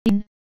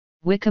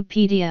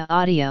Wikipedia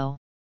audio.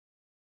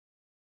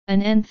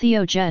 An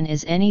entheogen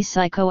is any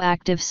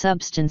psychoactive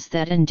substance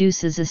that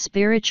induces a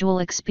spiritual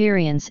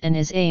experience and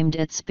is aimed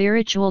at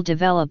spiritual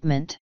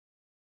development.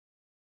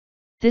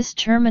 This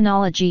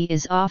terminology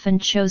is often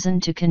chosen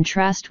to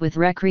contrast with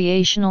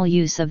recreational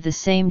use of the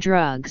same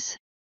drugs.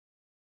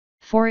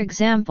 For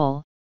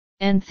example,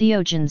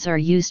 entheogens are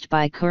used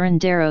by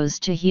curanderos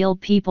to heal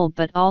people,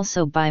 but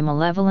also by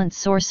malevolent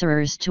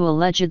sorcerers to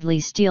allegedly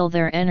steal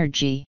their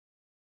energy.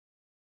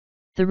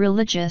 The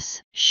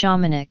religious,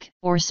 shamanic,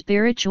 or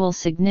spiritual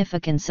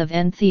significance of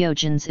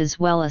entheogens is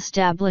well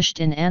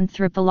established in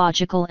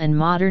anthropological and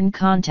modern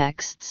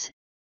contexts.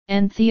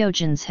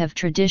 Entheogens have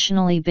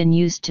traditionally been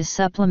used to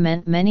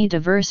supplement many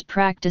diverse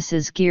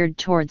practices geared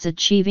towards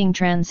achieving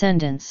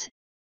transcendence,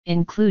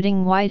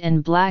 including white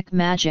and black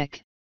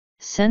magic,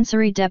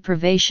 sensory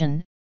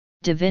deprivation,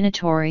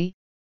 divinatory,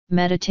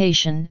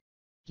 meditation,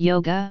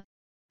 yoga,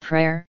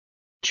 prayer,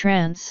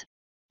 trance,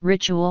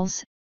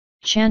 rituals,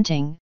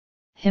 chanting,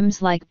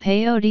 hymns like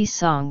peyote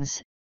songs,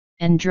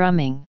 and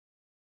drumming.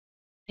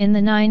 In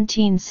the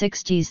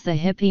 1960s, the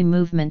hippie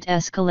movement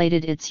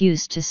escalated its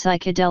use to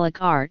psychedelic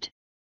art,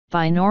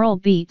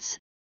 binaural beats,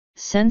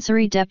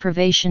 sensory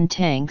deprivation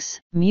tanks,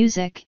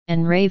 music,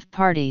 and rave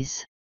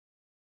parties.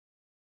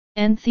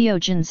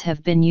 Entheogens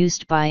have been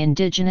used by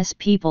indigenous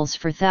peoples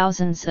for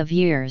thousands of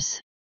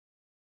years.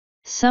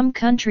 Some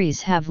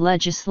countries have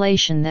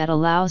legislation that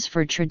allows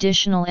for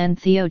traditional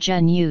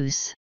entheogen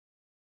use.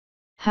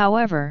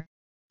 However,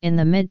 in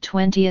the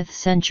mid-20th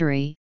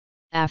century,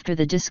 after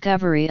the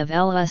discovery of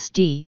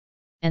LSD,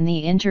 and the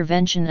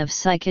intervention of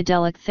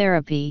psychedelic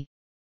therapy,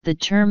 the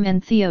term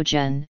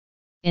entheogen,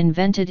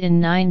 invented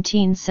in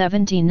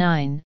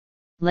 1979,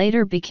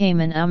 later became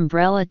an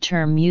umbrella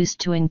term used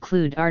to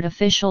include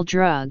artificial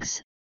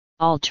drugs,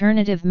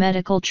 alternative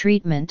medical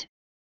treatment,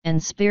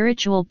 and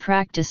spiritual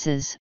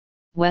practices,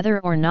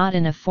 whether or not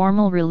in a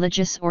formal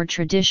religious or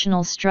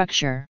traditional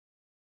structure.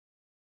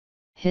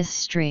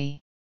 History.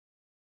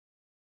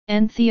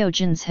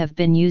 Entheogens have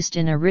been used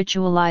in a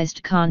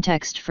ritualized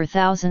context for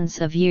thousands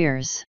of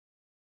years.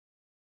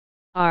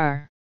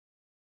 R.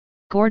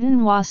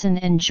 Gordon Wasson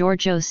and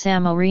Giorgio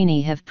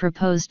Samorini have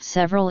proposed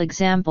several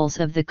examples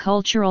of the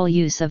cultural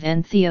use of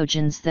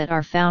entheogens that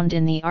are found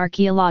in the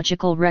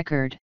archaeological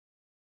record.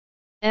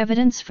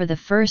 Evidence for the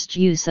first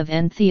use of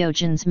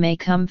entheogens may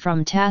come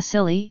from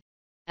Tassili,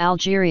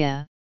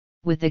 Algeria,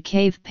 with a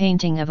cave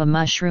painting of a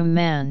mushroom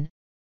man,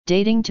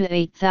 dating to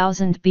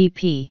 8000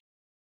 BP.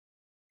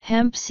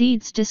 Hemp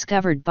seeds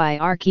discovered by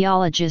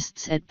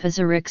archaeologists at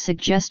Pazyryk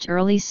suggest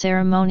early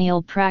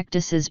ceremonial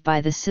practices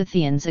by the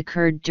Scythians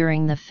occurred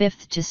during the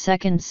 5th to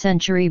 2nd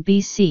century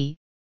BC,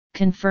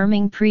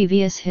 confirming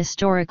previous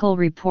historical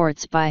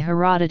reports by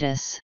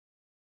Herodotus.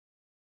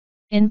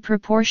 In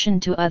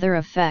proportion to other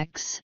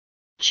effects,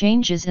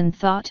 changes in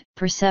thought,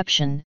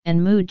 perception,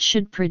 and mood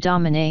should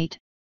predominate.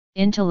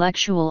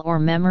 Intellectual or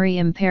memory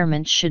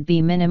impairment should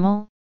be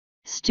minimal.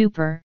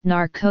 Stupor,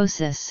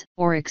 narcosis,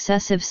 or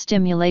excessive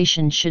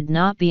stimulation should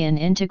not be an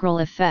integral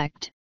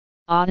effect,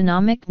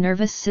 autonomic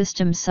nervous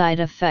system side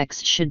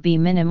effects should be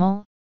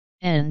minimal,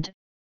 and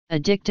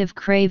addictive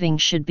craving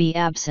should be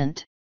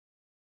absent.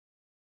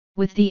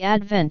 With the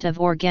advent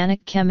of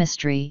organic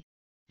chemistry,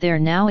 there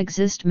now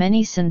exist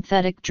many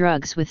synthetic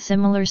drugs with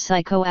similar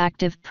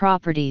psychoactive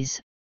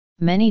properties,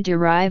 many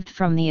derived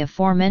from the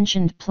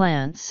aforementioned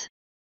plants.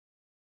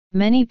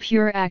 Many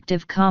pure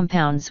active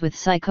compounds with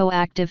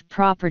psychoactive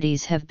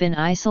properties have been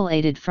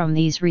isolated from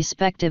these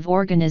respective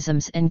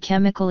organisms and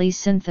chemically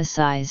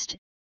synthesized,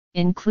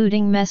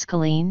 including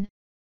mescaline,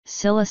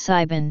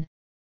 psilocybin,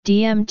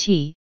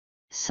 DMT,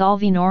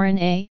 salvinorin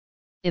A,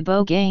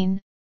 ibogaine,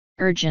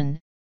 ergon,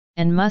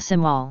 and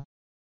muscimol.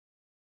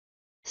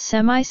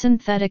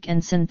 Semi-synthetic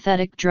and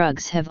synthetic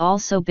drugs have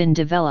also been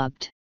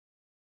developed.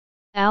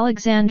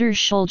 Alexander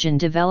Shulgin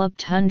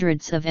developed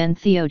hundreds of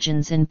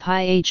entheogens in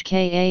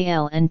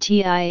PiHKAL and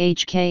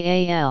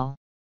TiHKAL.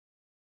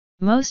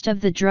 Most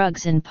of the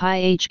drugs in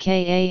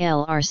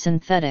PiHKAL are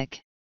synthetic.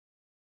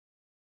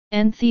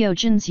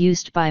 Entheogens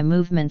used by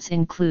movements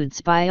includes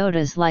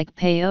biotas like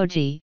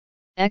peyote,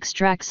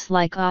 extracts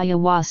like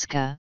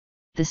ayahuasca,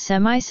 the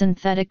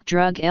semi-synthetic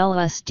drug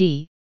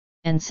LSD,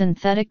 and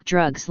synthetic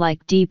drugs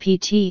like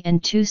DPT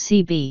and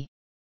 2CB.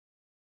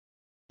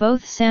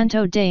 Both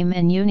Santo Daime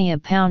and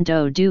Unia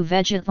Pondo do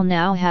Vegetal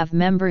now have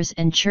members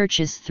and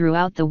churches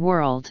throughout the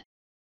world.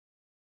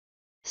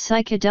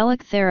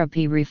 Psychedelic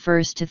therapy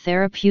refers to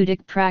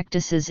therapeutic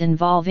practices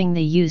involving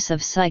the use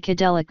of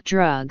psychedelic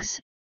drugs,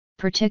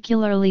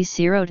 particularly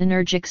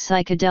serotonergic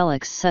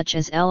psychedelics such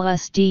as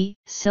LSD,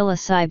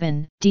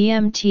 psilocybin,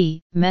 DMT,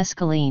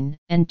 mescaline,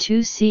 and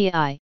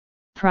 2CI,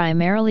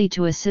 primarily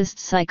to assist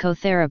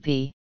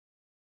psychotherapy.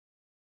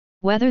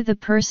 Whether the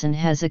person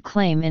has a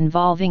claim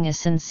involving a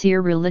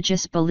sincere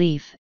religious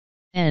belief,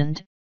 and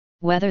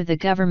whether the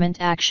government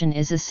action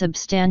is a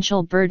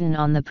substantial burden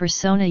on the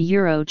persona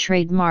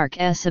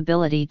trademark's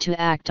ability to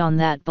act on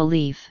that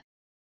belief.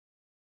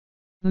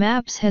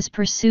 MAPS has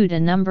pursued a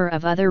number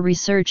of other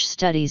research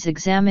studies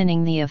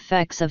examining the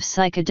effects of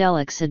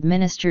psychedelics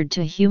administered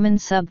to human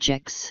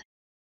subjects.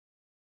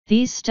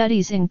 These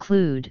studies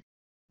include,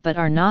 but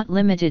are not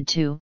limited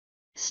to,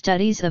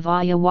 studies of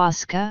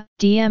ayahuasca,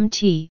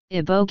 DMT,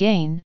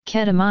 ibogaine,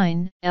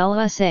 ketamine,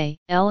 LSA,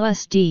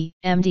 LSD,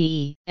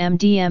 MDE,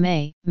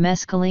 MDMA,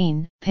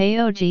 mescaline,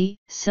 peyote,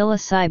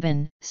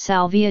 psilocybin,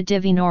 salvia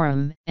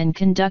divinorum, and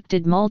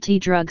conducted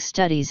multi-drug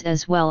studies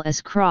as well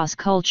as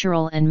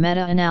cross-cultural and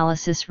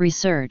meta-analysis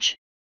research.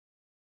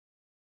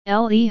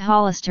 L. E.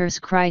 Hollister's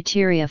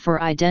criteria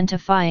for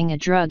identifying a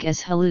drug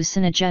as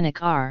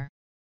hallucinogenic are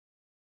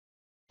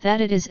that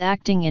it is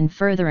acting in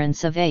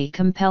furtherance of a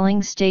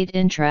compelling state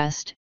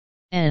interest,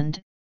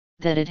 and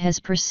that it has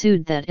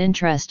pursued that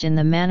interest in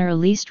the manner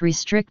least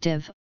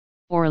restrictive,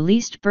 or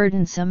least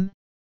burdensome,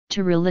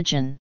 to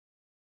religion.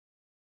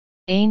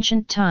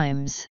 Ancient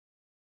times.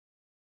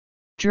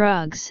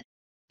 Drugs,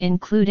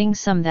 including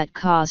some that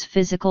cause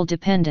physical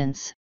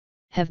dependence,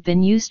 have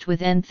been used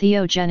with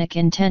entheogenic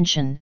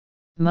intention,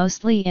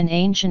 mostly in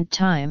ancient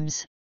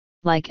times,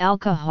 like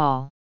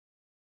alcohol.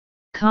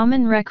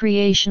 Common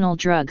recreational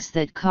drugs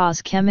that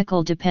cause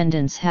chemical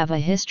dependence have a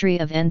history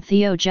of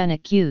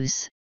entheogenic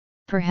use,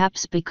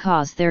 perhaps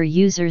because their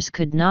users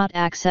could not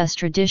access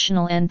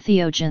traditional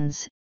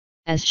entheogens,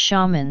 as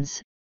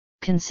shamans,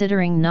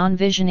 considering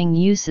non-visioning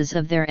uses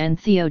of their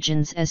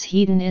entheogens as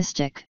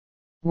hedonistic,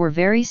 were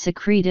very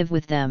secretive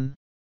with them.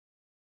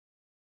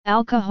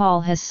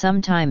 Alcohol has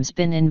sometimes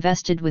been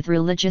invested with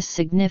religious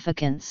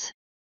significance.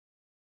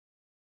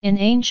 In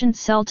ancient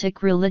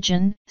Celtic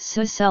religion,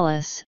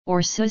 Sucellus,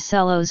 or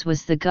Sucellos,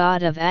 was the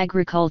god of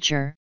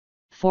agriculture,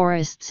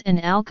 forests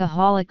and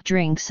alcoholic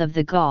drinks of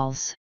the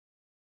Gauls.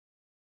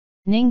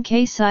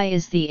 Ninkasi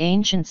is the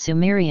ancient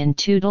Sumerian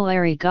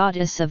tutelary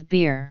goddess of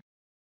beer.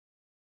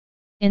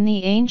 In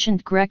the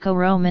ancient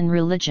Greco-Roman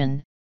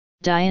religion,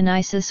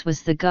 Dionysus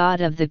was the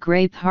god of the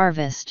grape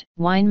harvest,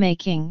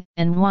 winemaking,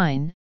 and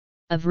wine,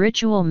 of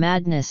ritual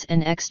madness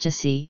and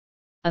ecstasy,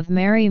 of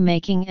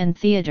merry-making and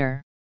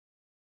theatre.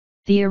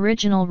 The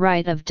original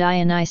rite of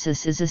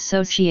Dionysus is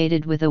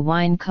associated with a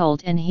wine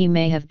cult, and he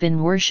may have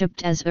been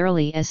worshipped as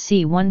early as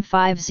c.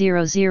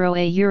 1500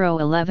 a.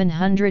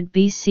 1100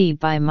 BC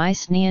by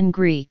Mycenaean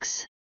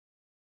Greeks.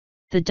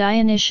 The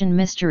Dionysian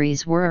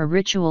mysteries were a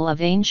ritual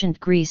of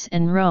ancient Greece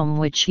and Rome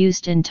which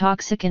used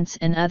intoxicants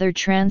and other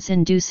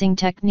trance-inducing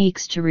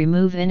techniques to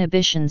remove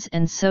inhibitions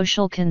and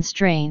social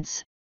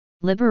constraints,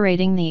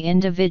 liberating the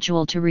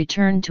individual to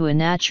return to a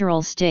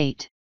natural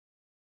state.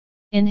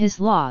 In his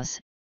laws,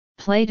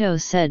 Plato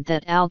said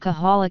that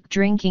alcoholic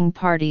drinking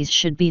parties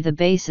should be the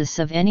basis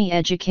of any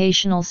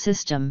educational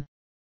system,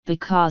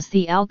 because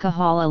the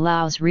alcohol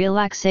allows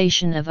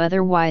relaxation of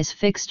otherwise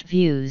fixed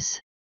views.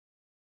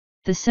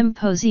 The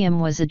symposium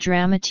was a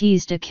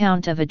dramatized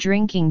account of a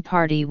drinking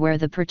party where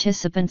the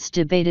participants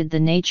debated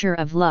the nature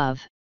of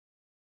love.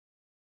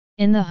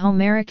 In the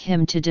Homeric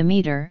hymn to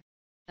Demeter,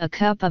 a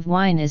cup of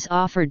wine is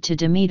offered to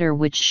Demeter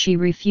which she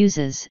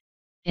refuses,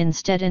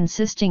 instead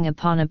insisting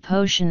upon a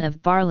potion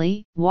of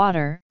barley,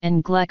 water,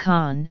 and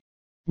glycon,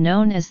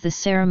 known as the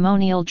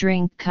ceremonial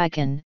drink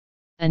kikon,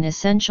 an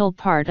essential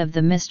part of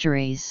the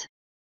mysteries.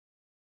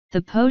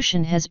 The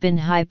potion has been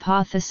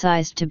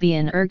hypothesized to be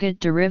an ergot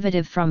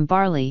derivative from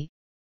barley,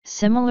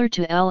 similar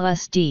to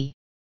LSD.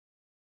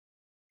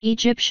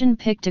 Egyptian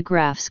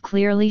pictographs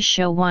clearly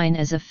show wine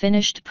as a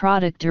finished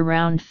product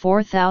around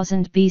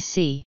 4000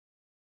 BC.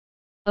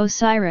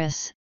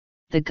 Osiris,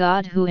 the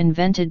god who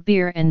invented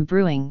beer and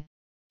brewing,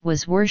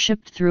 was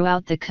worshipped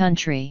throughout the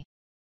country.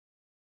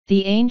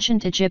 The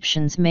ancient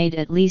Egyptians made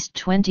at least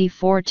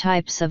 24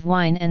 types of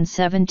wine and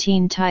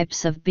 17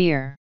 types of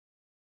beer.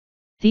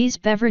 These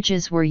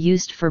beverages were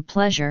used for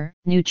pleasure,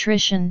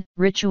 nutrition,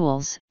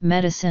 rituals,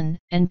 medicine,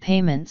 and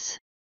payments.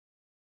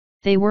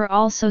 They were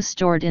also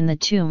stored in the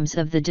tombs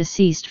of the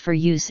deceased for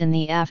use in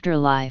the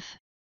afterlife.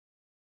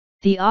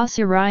 The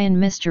Osirian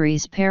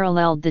mysteries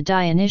paralleled the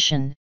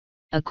Dionysian,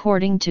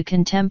 according to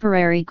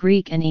contemporary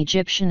Greek and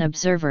Egyptian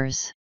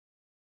observers.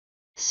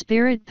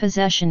 Spirit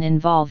possession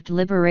involved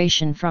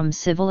liberation from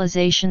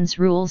civilization's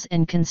rules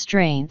and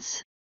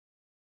constraints.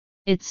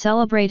 It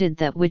celebrated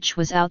that which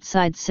was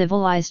outside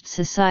civilized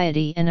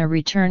society and a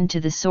return to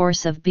the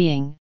source of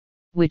being,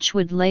 which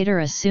would later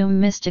assume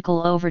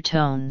mystical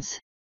overtones.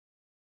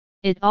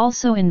 It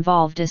also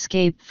involved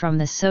escape from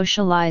the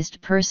socialized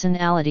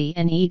personality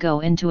and ego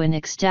into an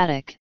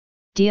ecstatic,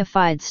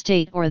 deified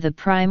state or the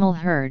primal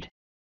herd.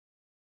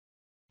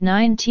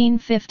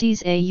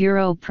 1950s a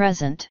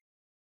Euro-present.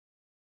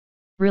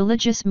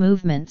 Religious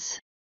movements.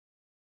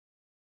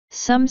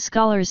 Some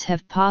scholars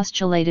have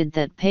postulated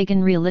that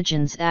pagan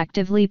religions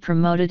actively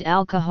promoted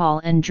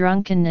alcohol and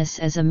drunkenness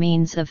as a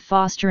means of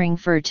fostering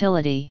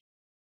fertility.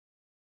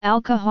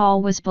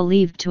 Alcohol was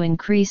believed to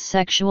increase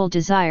sexual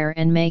desire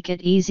and make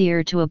it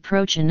easier to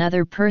approach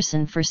another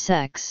person for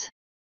sex.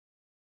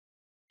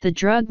 The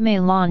drug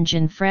melange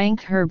in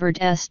Frank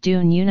Herbert's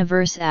Dune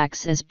universe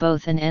acts as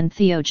both an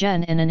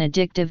entheogen and an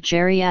addictive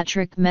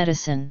geriatric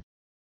medicine.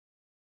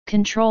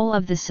 control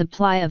of the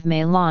supply of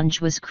melange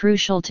was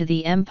crucial to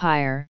the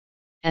empire,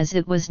 as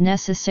it was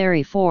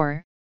necessary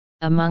for,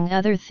 among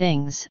other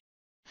things,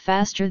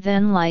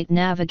 faster-than-light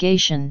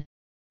navigation,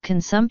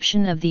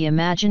 consumption of the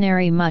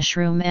imaginary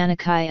mushroom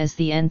anikai as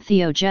the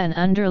entheogen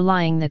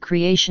underlying the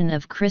creation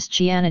of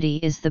Christianity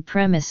is the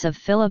premise of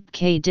Philip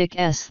K.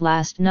 Dick's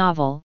last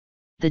novel,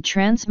 The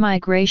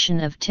Transmigration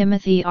of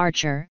Timothy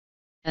Archer,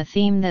 a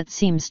theme that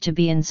seems to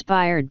be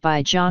inspired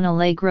by John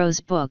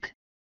Allegro's book.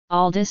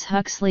 Aldous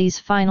Huxley's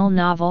final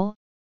novel,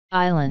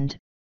 Island,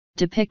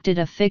 depicted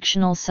a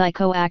fictional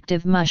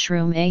psychoactive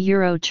mushroom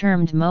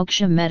termed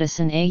moksha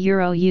medicine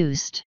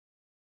used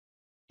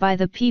by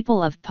the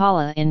people of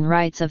Pala in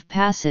rites of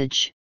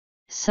passage,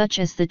 such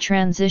as the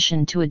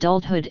transition to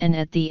adulthood and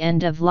at the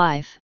end of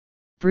life.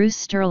 Bruce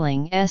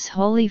Sterling's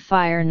Holy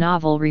Fire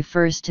novel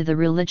refers to the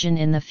religion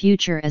in the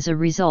future as a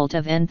result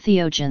of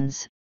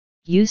entheogens,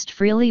 used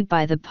freely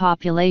by the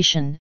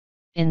population.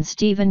 In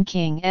Stephen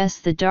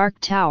King's The Dark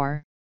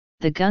Tower,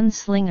 The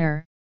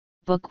Gunslinger,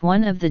 Book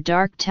 1 of the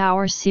Dark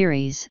Tower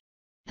series,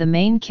 the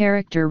main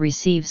character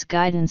receives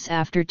guidance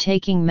after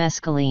taking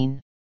mescaline.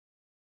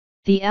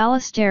 The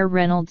Alastair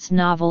Reynolds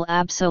novel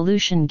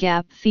Absolution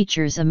Gap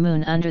features a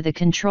moon under the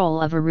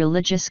control of a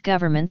religious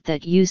government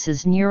that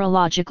uses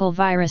neurological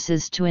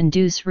viruses to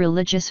induce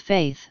religious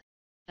faith.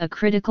 A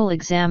critical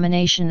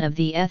examination of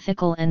the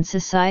ethical and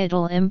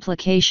societal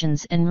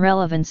implications and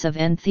relevance of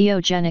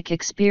entheogenic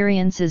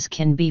experiences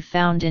can be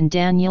found in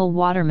Daniel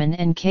Waterman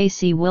and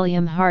Casey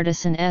William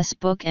Hardison's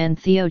book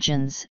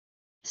Entheogens,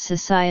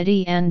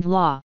 Society and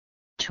Law,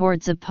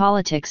 Towards a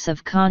Politics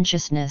of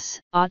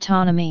Consciousness,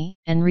 Autonomy,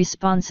 and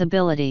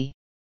Responsibility.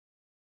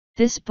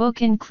 This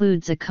book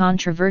includes a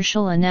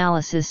controversial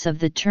analysis of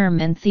the term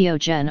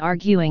entheogen,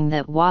 arguing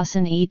that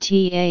Wasson et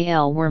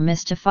al. Were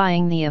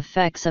mystifying the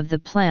effects of the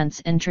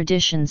plants and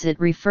traditions it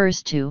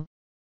refers to.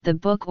 The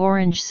book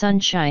Orange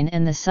Sunshine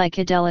and the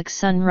Psychedelic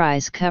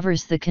Sunrise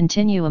covers the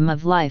continuum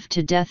of life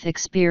to death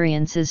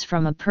experiences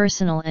from a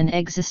personal and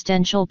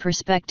existential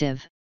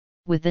perspective,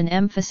 with an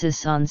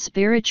emphasis on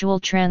spiritual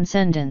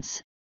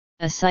transcendence,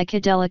 a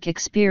psychedelic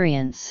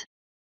experience.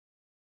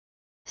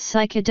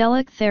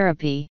 Psychedelic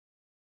therapy.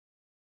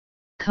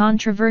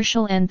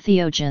 Controversial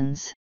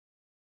entheogens.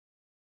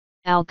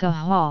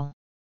 Alcohol.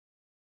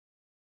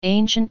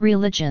 Ancient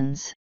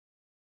religions.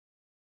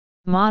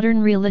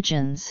 Modern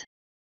religions.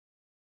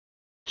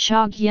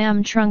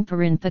 Chogyam Trungpa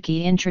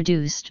Rinpoche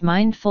introduced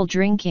mindful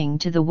drinking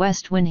to the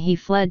West when he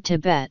fled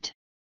Tibet.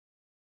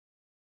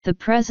 The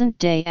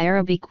present-day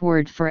Arabic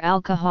word for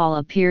alcohol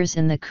appears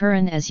in the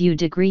Quran as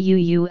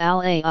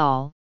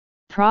uul,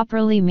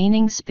 properly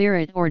meaning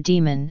spirit or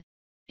demon,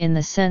 in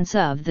the sense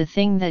of the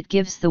thing that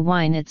gives the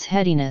wine its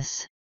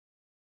headiness.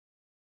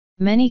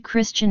 Many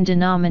Christian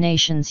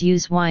denominations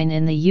use wine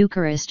in the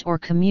Eucharist or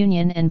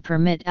communion and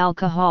permit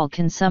alcohol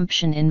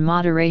consumption in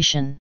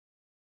moderation.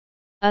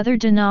 Other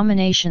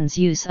denominations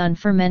use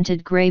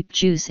unfermented grape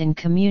juice in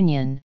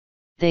communion.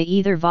 They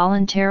either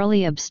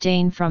voluntarily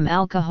abstain from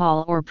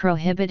alcohol or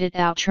prohibit it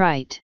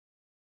outright.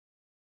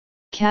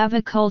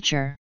 Kava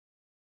culture.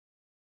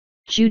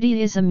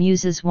 Judaism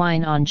uses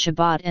wine on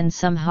Shabbat and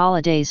some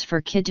holidays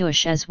for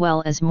Kiddush, as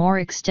well as more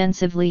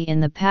extensively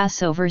in the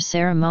Passover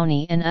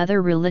ceremony and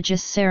other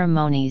religious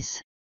ceremonies.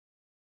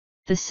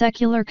 The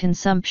secular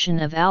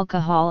consumption of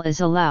alcohol is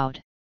allowed.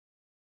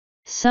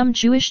 Some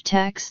Jewish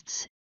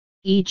texts,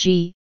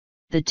 e.g.,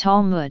 the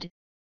Talmud,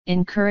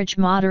 encourage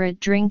moderate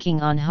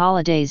drinking on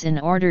holidays in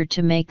order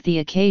to make the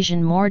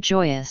occasion more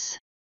joyous.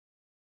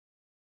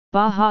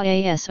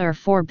 Baha'is are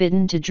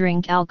forbidden to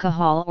drink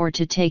alcohol or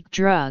to take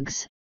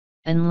drugs,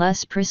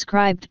 unless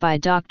prescribed by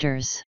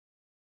doctors.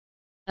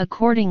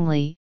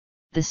 Accordingly,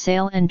 the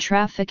sale and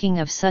trafficking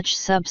of such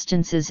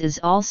substances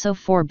is also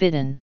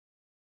forbidden.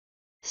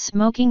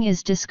 Smoking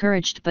is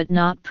discouraged but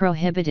not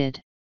prohibited.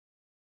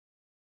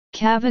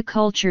 Kava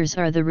cultures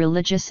are the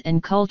religious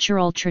and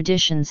cultural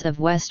traditions of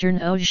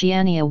Western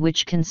Oceania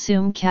which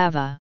consume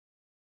kava.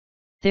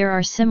 There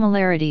are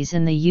similarities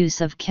in the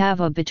use of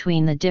kava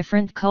between the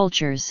different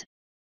cultures,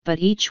 but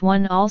each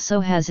one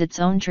also has its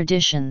own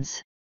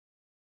traditions.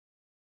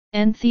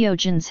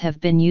 Entheogens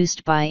have been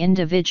used by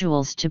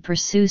individuals to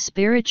pursue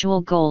spiritual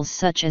goals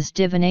such as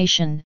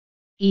divination,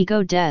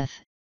 ego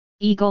death,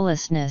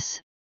 egolessness,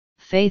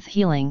 faith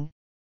healing,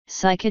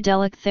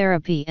 psychedelic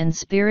therapy and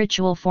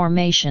spiritual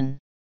formation.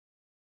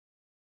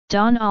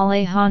 Don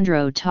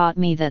Alejandro taught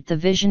me that the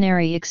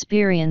visionary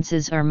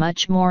experiences are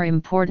much more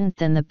important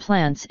than the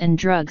plants and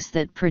drugs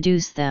that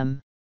produce them.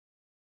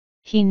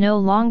 He no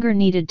longer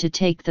needed to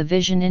take the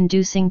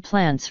vision-inducing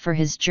plants for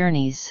his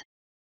journeys.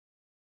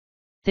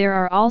 There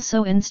are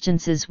also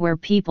instances where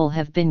people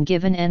have been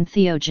given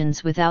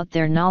entheogens without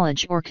their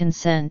knowledge or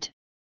consent,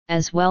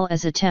 as well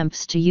as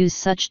attempts to use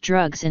such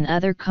drugs in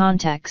other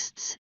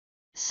contexts,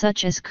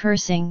 such as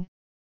cursing,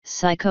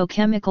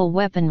 psychochemical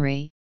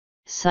weaponry,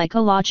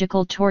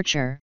 psychological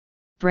torture,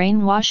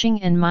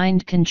 brainwashing and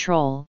mind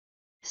control.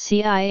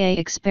 CIA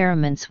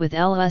experiments with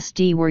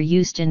LSD were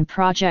used in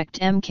Project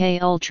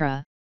MK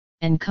Ultra,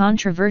 and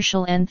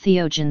controversial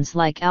entheogens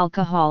like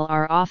alcohol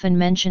are often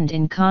mentioned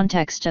in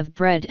context of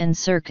bread and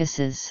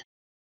circuses.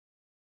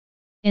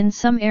 In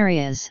some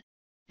areas,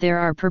 there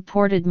are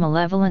purported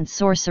malevolent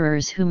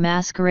sorcerers who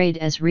masquerade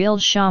as real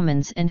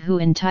shamans and who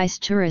entice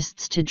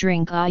tourists to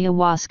drink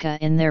ayahuasca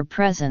in their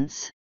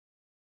presence.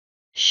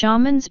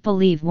 Shamans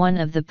believe one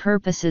of the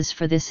purposes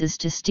for this is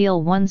to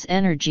steal one's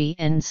energy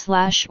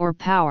and/or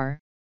power,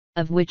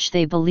 of which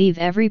they believe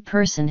every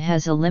person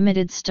has a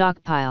limited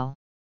stockpile.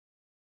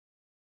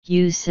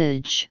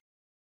 Usage.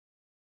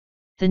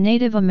 The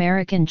Native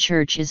American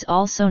Church is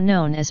also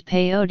known as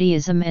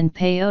Peyoteism and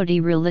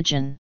Peyote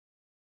religion.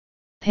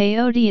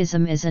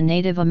 Peyoteism is a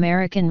Native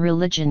American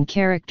religion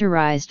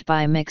characterized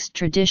by mixed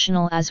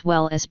traditional as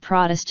well as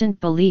Protestant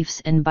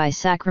beliefs and by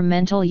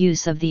sacramental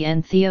use of the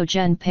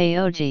entheogen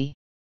peyote.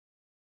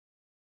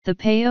 The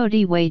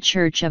Peyote Way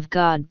Church of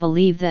God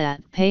believe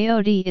that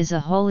peyote is a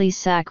holy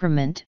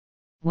sacrament,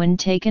 when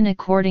taken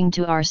according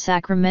to our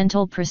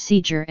sacramental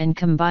procedure and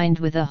combined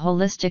with a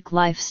holistic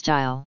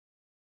lifestyle.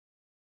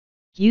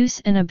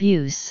 Use and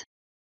abuse.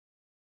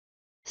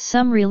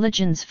 Some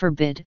religions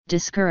forbid,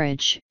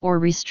 discourage, or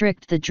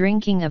restrict the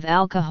drinking of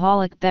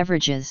alcoholic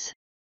beverages.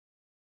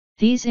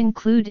 These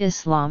include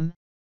Islam,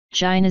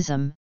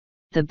 Jainism,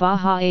 the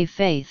Bahá'í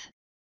Faith,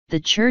 the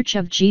Church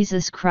of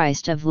Jesus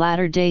Christ of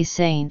Latter-day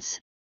Saints,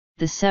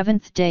 the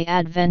Seventh-day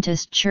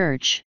Adventist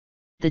Church,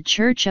 the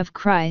Church of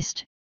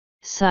Christ,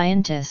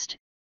 Scientist,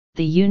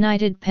 the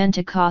United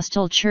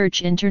Pentecostal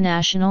Church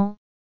International,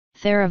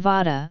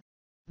 Theravada,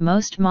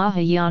 most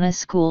Mahayana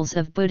schools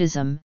of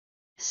Buddhism,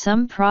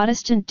 some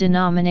Protestant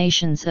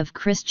denominations of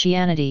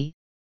Christianity,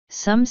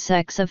 some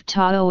sects of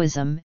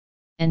Taoism,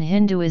 and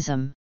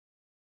Hinduism.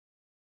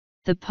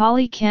 The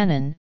Pali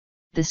Canon,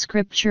 the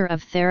scripture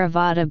of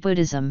Theravada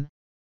Buddhism,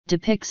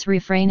 depicts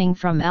refraining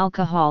from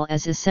alcohol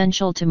as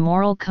essential to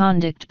moral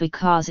conduct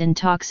because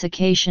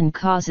intoxication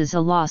causes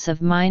a loss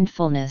of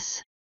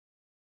mindfulness.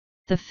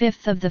 The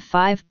fifth of the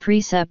five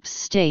precepts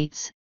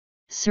states,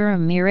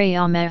 Suram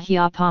Miraya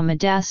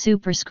Mahyapamada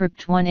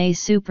superscript 1a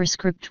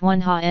superscript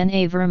 1 ha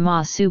na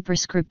Verma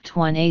superscript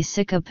 1a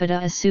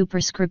Sikapada a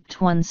superscript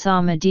 1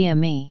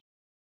 Samadhyami.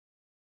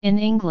 In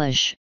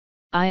English,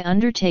 I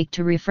undertake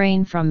to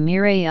refrain from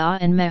Miraya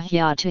and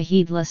Mahya to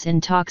heedless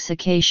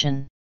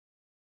intoxication.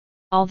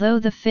 Although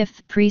the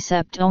fifth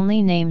precept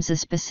only names a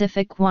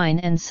specific wine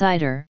and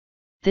cider,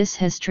 this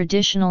has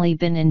traditionally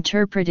been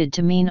interpreted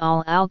to mean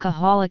all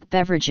alcoholic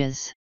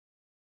beverages.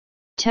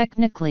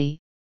 Technically,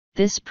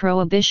 this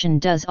prohibition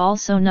does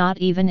also not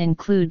even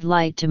include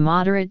light to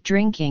moderate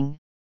drinking,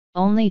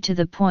 only to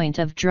the point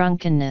of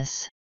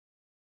drunkenness.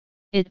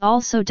 It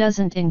also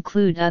doesn't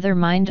include other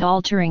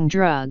mind-altering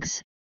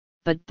drugs,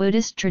 but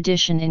Buddhist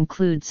tradition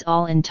includes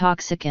all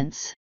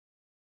intoxicants.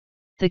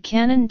 The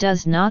canon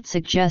does not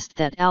suggest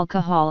that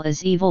alcohol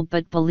is evil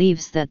but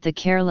believes that the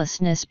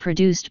carelessness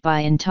produced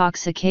by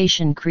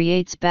intoxication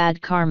creates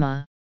bad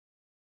karma.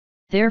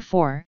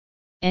 Therefore,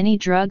 any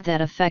drug that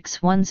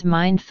affects one's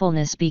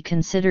mindfulness be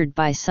considered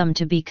by some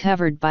to be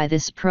covered by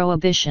this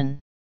prohibition.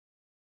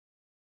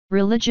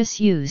 Religious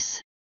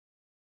use.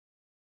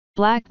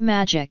 Black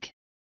magic.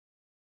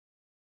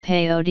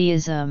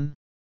 Peyoteism.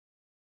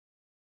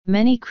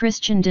 Many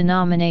Christian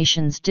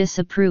denominations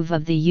disapprove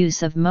of the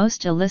use of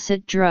most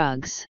illicit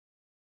drugs.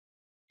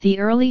 The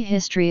early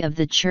history of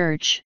the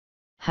Church,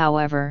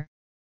 however,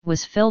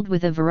 was filled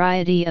with a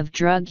variety of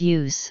drug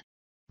use,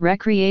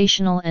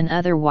 recreational and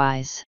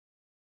otherwise.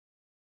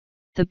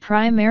 The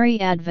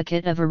primary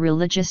advocate of a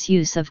religious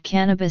use of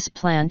cannabis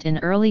plant in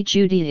early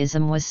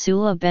Judaism was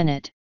Sula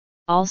Bennett,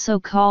 also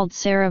called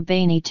Sarah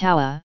Bainey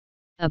Towa,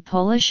 a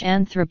Polish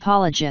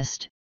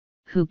anthropologist,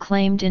 who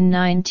claimed in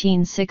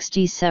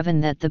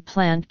 1967 that the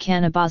plant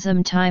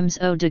cannabism times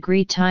O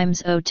degree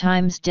times O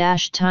times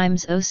dash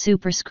times O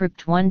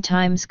superscript 1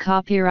 times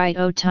copyright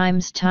O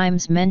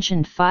times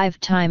mentioned 5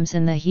 times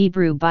in the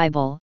Hebrew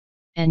Bible,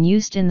 and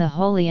used in the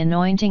holy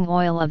anointing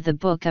oil of the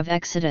Book of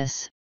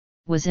Exodus,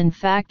 was in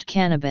fact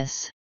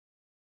cannabis.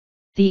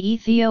 The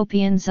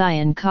Ethiopian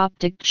Zion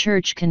Coptic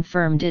Church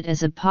confirmed it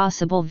as a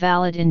possible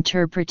valid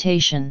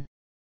interpretation.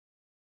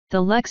 The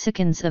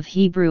lexicons of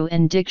Hebrew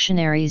and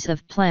dictionaries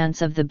of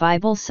plants of the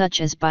Bible such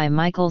as by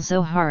Michael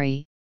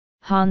Zohari,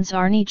 Hans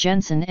Arne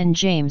Jensen and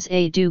James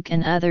A. Duke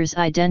and others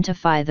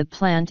identify the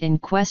plant in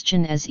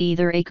question as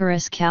either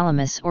Acorus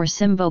calamus or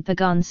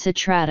Cymbopogon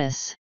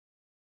citratus.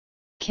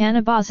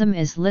 Cannabism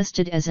is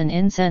listed as an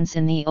incense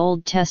in the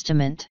Old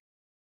Testament.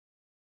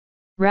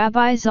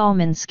 Rabbi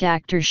Zalman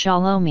Schachter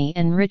Shalomi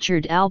and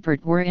Richard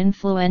Alpert were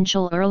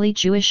influential early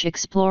Jewish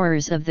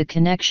explorers of the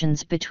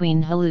connections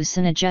between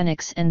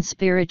hallucinogenics and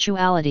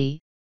spirituality,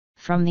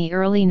 from the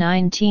early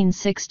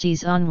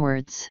 1960s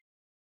onwards.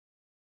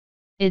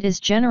 It is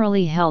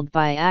generally held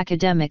by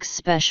academics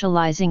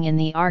specializing in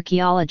the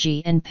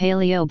archaeology and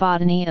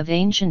paleobotany of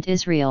ancient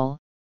Israel,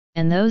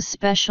 and those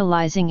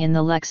specializing in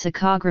the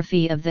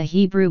lexicography of the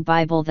Hebrew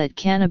Bible that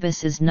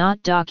cannabis is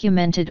not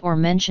documented or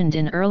mentioned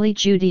in early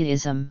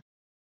Judaism.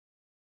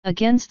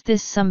 Against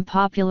this, some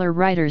popular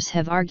writers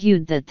have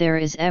argued that there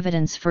is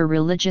evidence for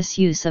religious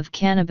use of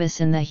cannabis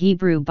in the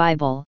Hebrew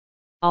Bible,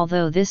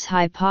 although this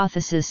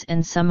hypothesis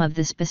and some of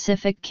the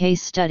specific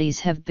case studies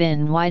have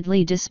been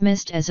widely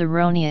dismissed as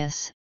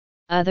erroneous.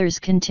 Others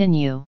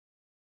continue.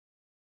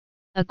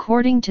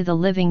 According to the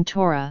Living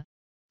Torah,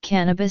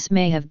 cannabis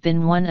may have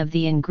been one of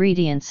the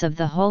ingredients of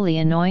the holy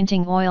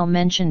anointing oil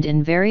mentioned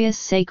in various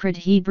sacred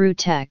Hebrew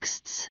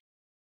texts.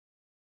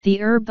 The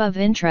herb of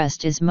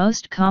interest is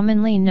most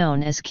commonly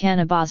known as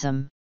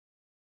cannabism.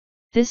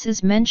 This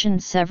is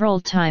mentioned several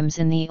times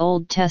in the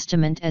Old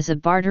Testament as a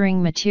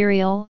bartering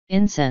material,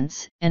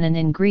 incense, and an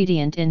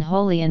ingredient in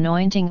holy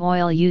anointing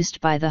oil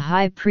used by the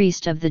high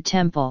priest of the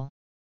temple.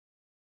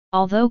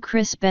 Although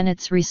Chris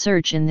Bennett's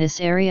research in this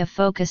area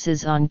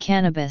focuses on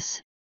cannabis,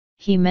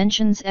 he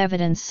mentions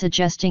evidence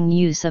suggesting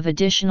use of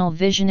additional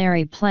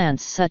visionary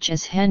plants such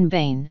as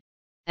henbane,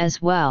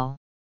 as well.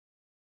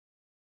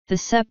 The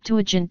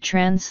Septuagint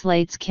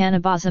translates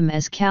cannabism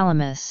as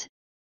calamus,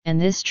 and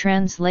this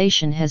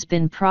translation has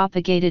been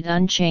propagated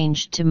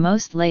unchanged to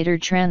most later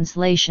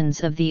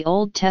translations of the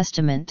Old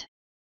Testament.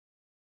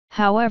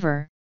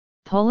 However,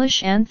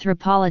 Polish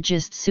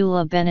anthropologist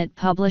Sula Bennett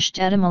published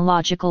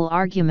etymological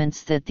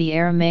arguments that the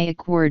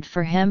Aramaic word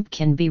for hemp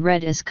can be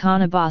read as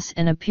cannabis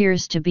and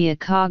appears to be a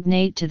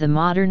cognate to the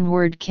modern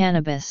word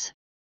cannabis,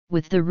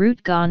 with the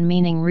root gon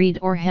meaning reed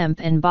or hemp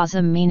and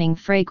bosom meaning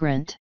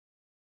fragrant.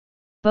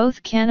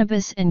 Both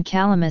cannabis and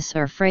calamus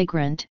are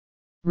fragrant,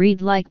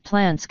 reed-like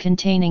plants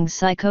containing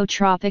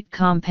psychotropic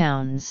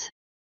compounds.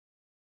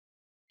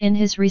 In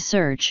his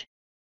research,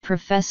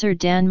 Professor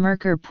Dan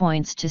Merker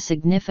points to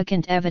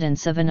significant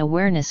evidence of an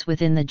awareness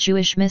within the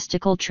Jewish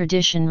mystical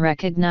tradition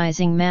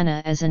recognizing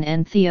manna as an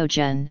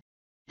entheogen,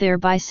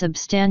 thereby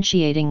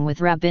substantiating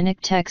with rabbinic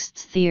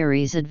texts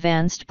theories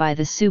advanced by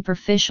the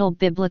superficial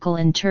biblical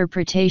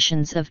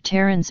interpretations of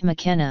Terence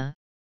McKenna,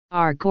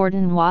 R.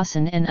 Gordon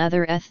Wasson and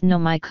other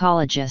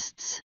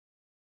ethnomycologists.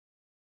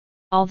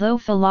 Although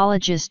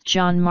philologist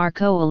John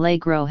Marco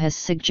Allegro has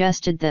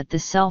suggested that the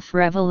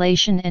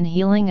self-revelation and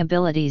healing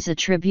abilities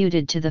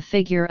attributed to the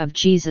figure of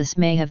Jesus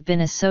may have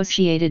been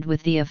associated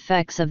with the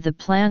effects of the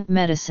plant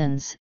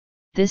medicines,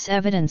 this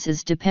evidence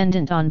is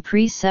dependent on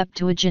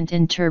pre-Septuagint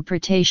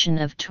interpretation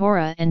of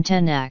Torah and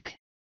Tanakh.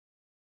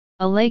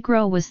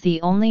 Allegro was the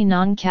only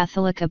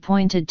non-Catholic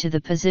appointed to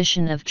the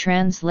position of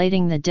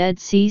translating the Dead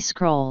Sea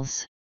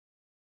Scrolls.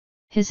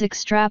 His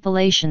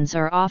extrapolations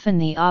are often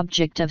the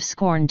object of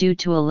scorn due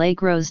to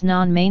Allegro's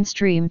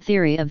non-mainstream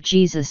theory of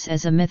Jesus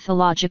as a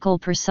mythological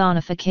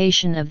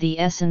personification of the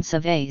essence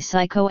of a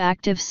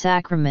psychoactive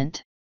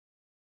sacrament.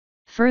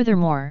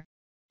 Furthermore,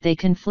 they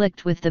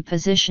conflict with the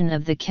position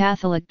of the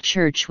Catholic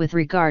Church with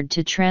regard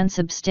to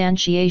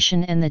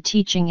transubstantiation and the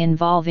teaching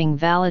involving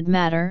valid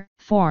matter,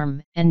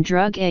 form, and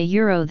drug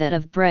that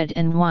of bread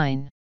and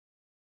wine.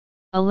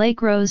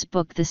 Allegro's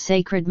book The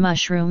Sacred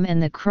Mushroom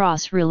and the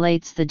Cross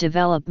relates the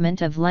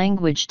development of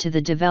language to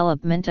the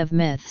development of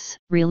myths,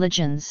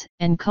 religions,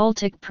 and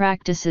cultic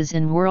practices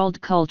in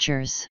world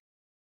cultures.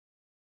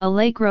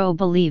 Allegro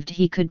believed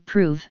he could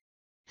prove,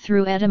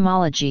 through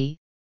etymology,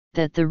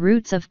 that the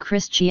roots of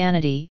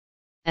Christianity,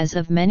 as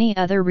of many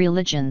other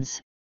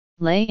religions,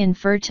 lay in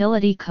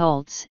fertility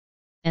cults,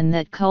 and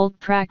that cult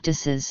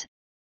practices,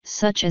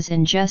 such as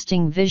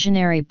ingesting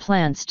visionary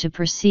plants to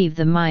perceive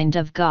the mind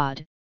of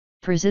God,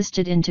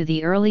 persisted into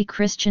the early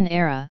Christian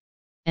era,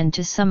 and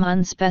to some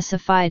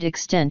unspecified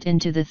extent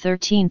into the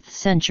 13th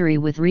century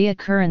with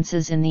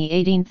reoccurrences in the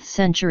 18th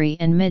century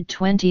and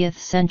mid-20th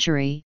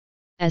century,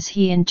 as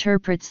he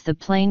interprets the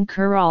plain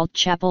Curalt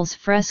Chapel's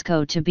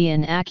fresco to be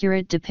an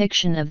accurate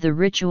depiction of the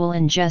ritual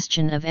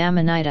ingestion of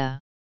Amanita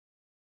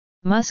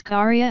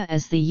muscaria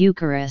as the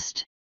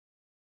Eucharist.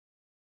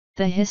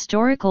 The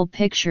historical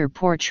picture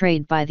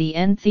portrayed by the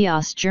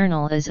Entheos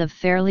journal is of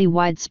fairly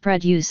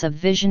widespread use of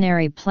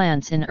visionary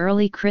plants in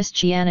early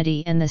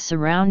Christianity and the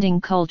surrounding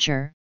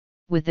culture,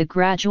 with a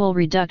gradual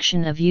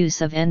reduction of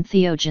use of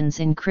entheogens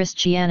in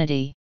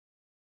Christianity.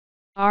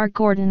 R.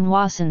 Gordon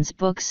Wasson's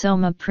book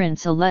Soma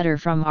prints a letter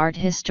from art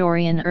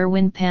historian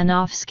Erwin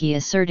Panofsky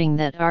asserting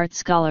that art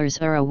scholars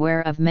are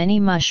aware of many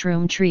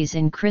mushroom trees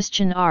in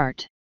Christian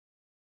art.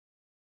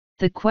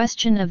 The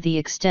question of the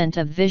extent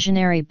of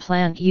visionary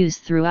plant use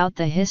throughout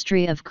the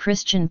history of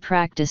Christian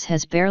practice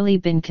has barely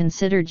been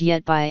considered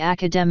yet by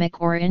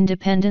academic or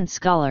independent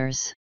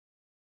scholars.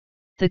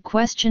 The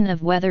question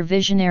of whether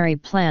visionary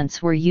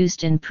plants were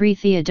used in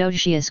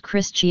pre-Theodosius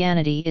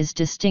Christianity is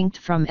distinct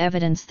from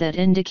evidence that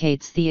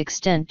indicates the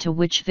extent to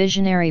which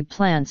visionary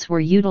plants were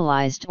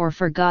utilized or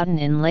forgotten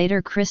in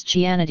later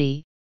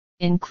Christianity,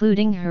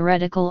 including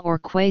heretical or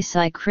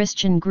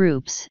quasi-Christian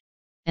groups,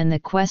 and the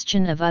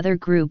question of other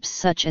groups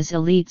such as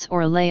elites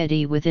or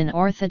laity within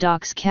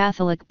Orthodox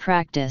Catholic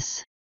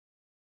practice.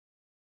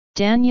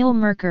 Daniel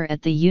Merker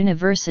at the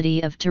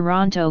University of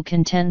Toronto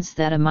contends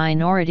that a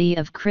minority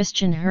of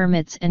Christian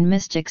hermits and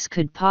mystics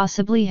could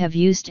possibly have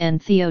used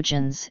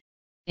entheogens,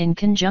 in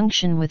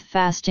conjunction with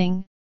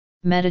fasting,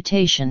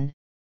 meditation,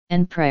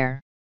 and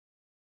prayer.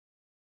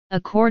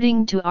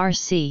 According to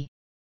R.C.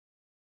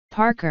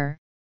 Parker,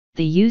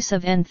 the use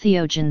of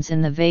entheogens in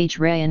the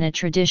Vajrayana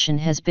tradition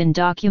has been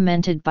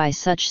documented by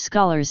such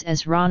scholars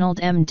as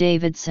Ronald M.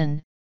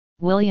 Davidson,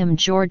 William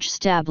George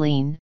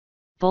Stabline,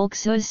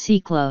 Bulxuz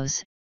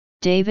Siklos,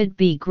 David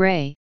B.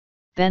 Gray,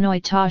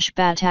 Benoit Tosh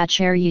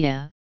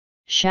Bhattacharya,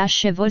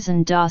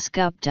 Shashivuzan Das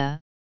Gupta,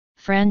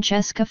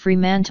 Francesca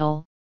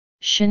Fremantle,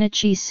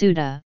 Shinichi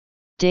Suda,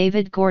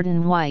 David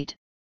Gordon White,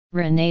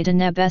 Renata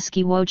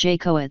Nebeski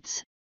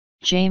Wojciechowicz,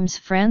 James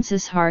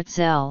Francis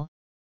Hartzell,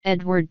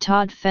 Edward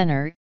Todd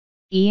Fenner,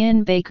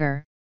 Ian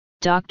Baker,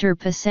 Dr.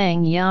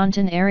 Pasang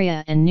Yantan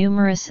Arya and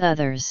numerous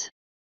others.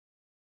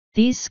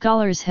 These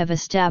scholars have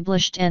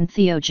established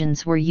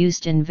entheogens were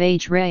used in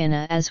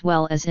Vajrayana as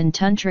well as in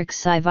Tantric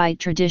Saivite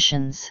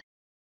traditions.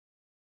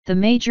 The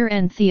major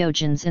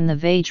entheogens in the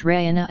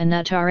Vajrayana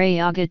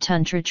Anuttarayoga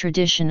Tantra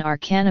tradition are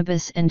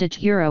cannabis and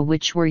datura,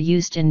 which were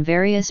used in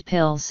various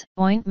pills,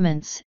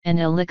 ointments, and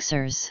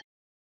elixirs.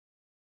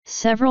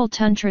 Several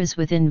tantras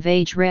within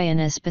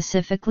Vajrayana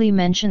specifically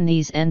mention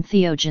these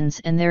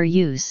entheogens and their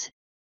use,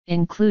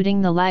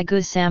 including the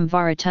Lagu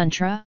Samvara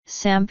Tantra,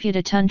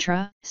 Samputa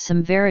Tantra,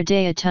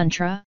 Samvaradaya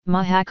Tantra,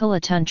 Mahakala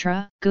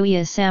Tantra,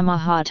 Guhya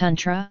Samaha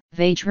Tantra,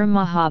 Vajra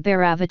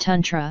Mahabhairava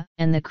Tantra,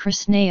 and the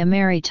Krishnaya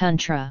Mari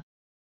Tantra.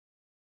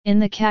 In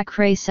the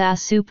Kakrasa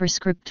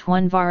superscript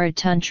 1 Vara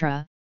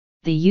Tantra,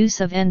 the use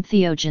of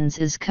entheogens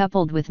is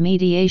coupled with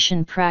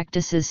mediation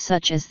practices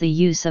such as the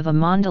use of a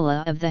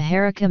mandala of the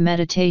Harika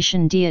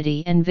meditation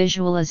deity and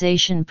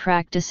visualization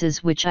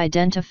practices which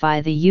identify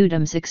the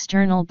Udam's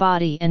external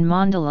body and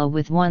mandala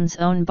with one's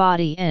own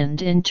body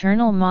and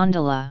internal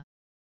mandala.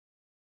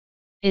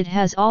 It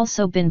has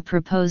also been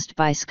proposed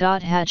by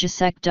Scott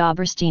Hajisek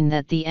Doberstein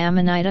that the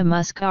Amanita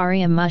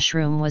muscaria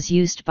mushroom was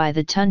used by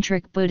the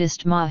Tantric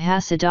Buddhist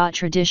Mahasiddha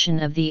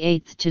tradition of the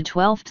 8th to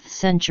 12th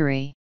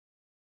century.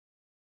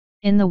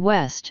 In the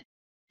West,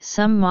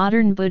 some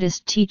modern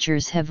Buddhist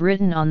teachers have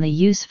written on the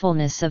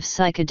usefulness of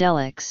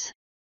psychedelics.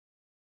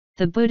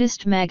 The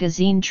Buddhist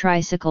magazine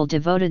Tricycle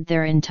devoted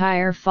their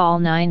entire fall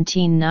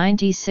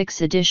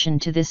 1996 edition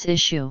to this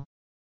issue.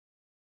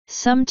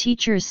 Some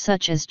teachers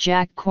such as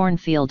Jack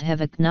Kornfield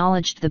have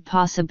acknowledged the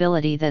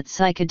possibility that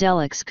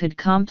psychedelics could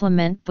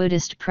complement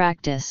Buddhist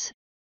practice,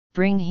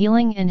 bring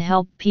healing and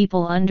help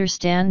people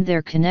understand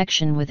their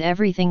connection with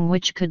everything,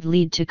 which could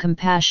lead to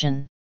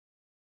compassion.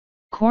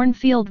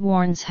 Kornfield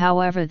warns,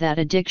 however, that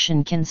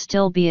addiction can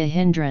still be a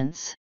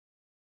hindrance.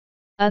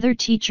 Other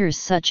teachers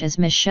such as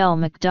Michelle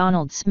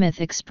MacDonald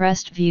Smith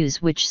expressed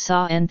views which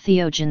saw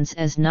entheogens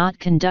as not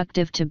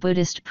conducive to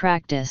Buddhist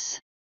practice.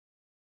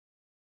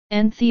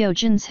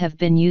 Entheogens have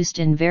been used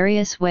in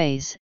various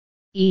ways,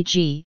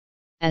 e.g.,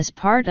 as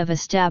part of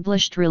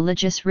established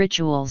religious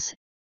rituals,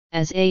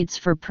 as aids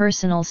for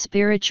personal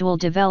spiritual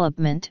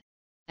development,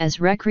 as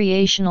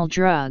recreational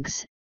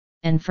drugs,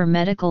 and for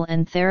medical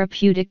and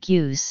therapeutic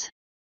use.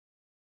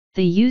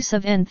 The use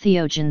of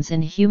entheogens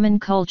in human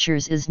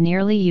cultures is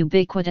nearly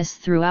ubiquitous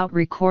throughout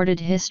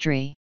recorded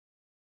history.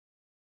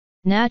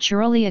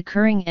 Naturally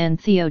occurring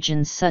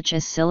entheogens such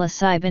as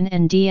psilocybin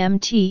and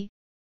DMT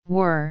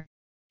were,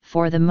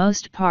 for the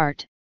most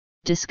part,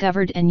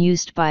 discovered and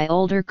used by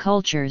older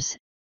cultures,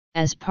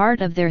 as part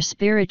of their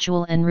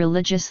spiritual and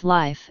religious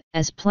life,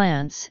 as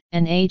plants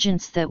and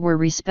agents that were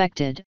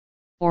respected,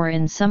 or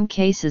in some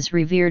cases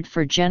revered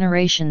for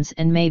generations,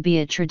 and may be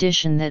a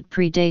tradition that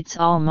predates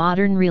all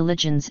modern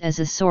religions as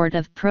a sort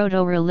of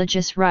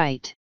proto-religious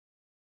rite.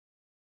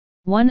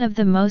 One of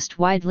the most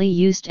widely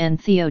used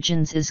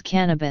entheogens is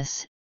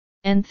cannabis.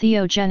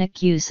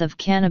 Entheogenic use of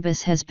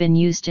cannabis has been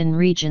used in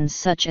regions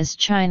such as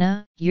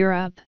China,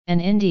 Europe,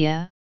 and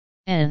India,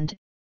 and,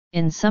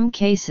 in some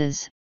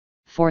cases,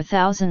 for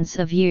thousands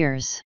of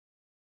years.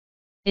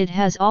 It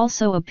has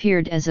also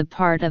appeared as a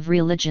part of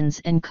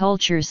religions and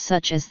cultures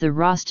such as the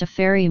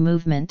Rastafari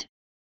movement,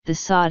 the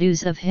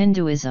Sadhus of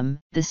Hinduism,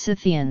 the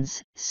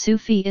Scythians,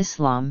 Sufi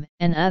Islam,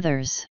 and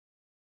others.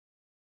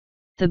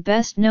 The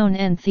best-known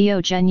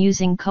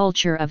entheogen-using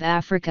culture of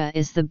Africa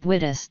is the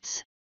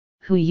Buddhists,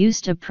 who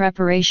used a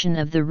preparation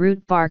of the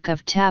root bark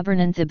of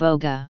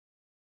Tabernanthiboga.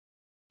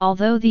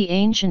 Although the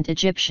ancient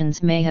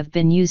Egyptians may have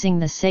been using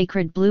the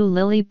sacred blue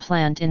lily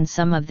plant in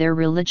some of their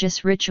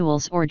religious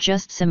rituals or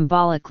just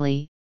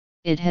symbolically,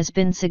 it has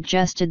been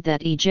suggested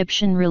that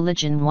Egyptian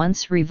religion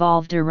once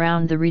revolved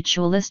around the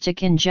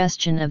ritualistic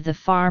ingestion of the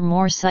far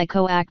more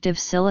psychoactive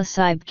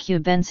Psilocybe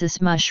cubensis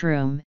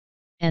mushroom,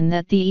 and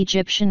that the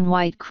Egyptian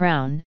white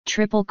crown,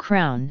 triple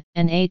crown,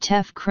 and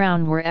Atef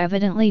crown were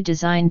evidently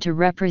designed to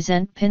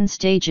represent pin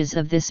stages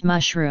of this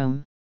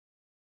mushroom.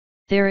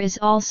 There is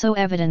also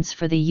evidence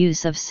for the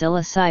use of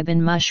psilocybin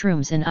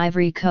mushrooms in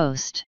Ivory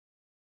Coast.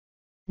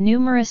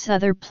 Numerous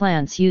other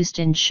plants used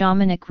in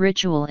shamanic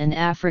ritual in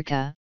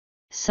Africa,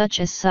 such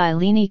as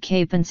Silene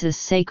capensis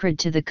sacred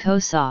to the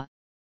Kosa,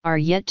 are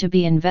yet to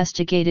be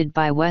investigated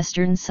by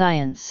Western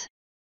science.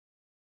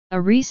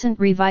 A recent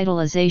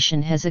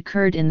revitalization has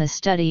occurred in the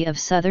study of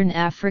Southern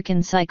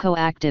African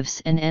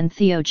psychoactives and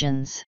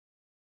entheogens.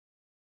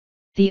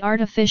 The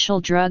artificial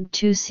drug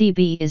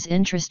 2,4-CB is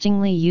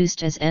interestingly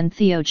used as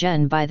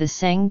entheogen by the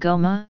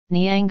Sangoma,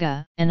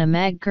 Nyanga, and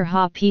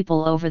Amagkarha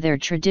people over their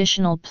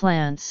traditional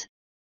plants.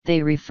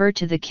 They refer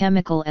to the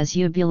chemical as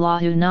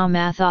Ubulahu na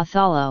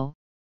mathathalo,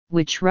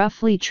 which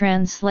roughly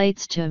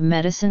translates to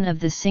medicine of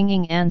the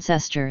singing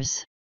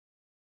ancestors.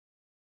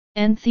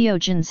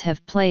 Entheogens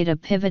have played a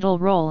pivotal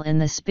role in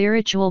the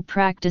spiritual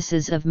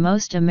practices of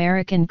most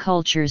American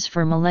cultures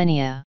for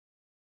millennia.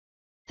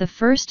 The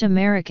first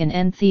American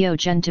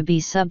entheogen to be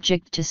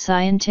subject to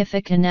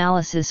scientific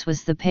analysis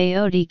was the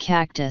peyote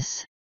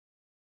cactus.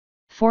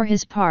 For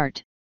his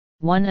part,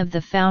 one of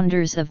the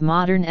founders of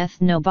modern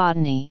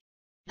ethnobotany,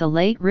 the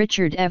late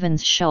Richard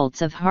Evans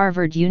Schultz of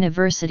Harvard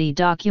University,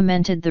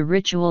 documented the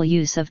ritual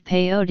use of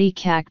peyote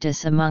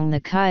cactus among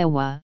the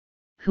Kiowa,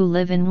 who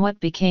live in what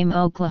became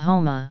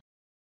Oklahoma.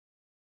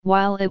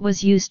 While it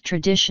was used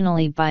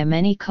traditionally by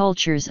many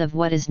cultures of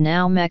what is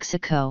now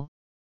Mexico,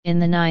 in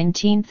the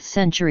 19th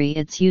century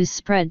its use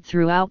spread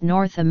throughout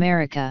North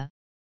America,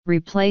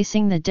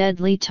 replacing the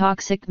deadly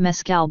toxic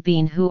mescal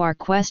bean, who are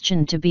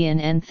questioned to be an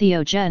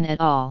entheogen at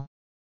all.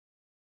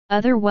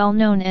 Other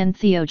well-known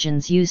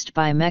entheogens used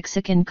by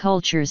Mexican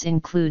cultures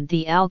include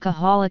the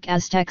alcoholic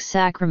Aztec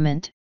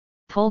sacrament,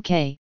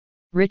 pulque,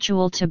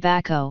 ritual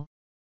tobacco,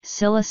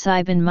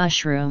 psilocybin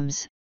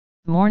mushrooms,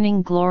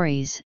 morning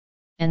glories,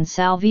 and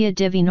salvia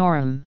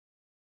divinorum.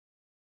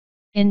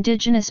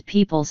 Indigenous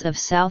peoples of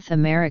South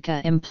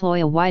America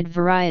employ a wide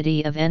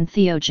variety of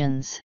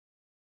entheogens.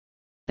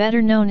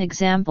 Better-known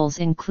examples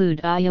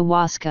include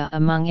ayahuasca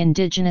among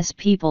indigenous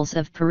peoples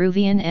of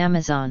Peruvian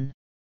Amazon.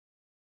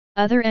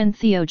 Other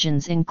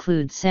entheogens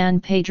include San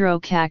Pedro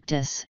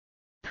cactus,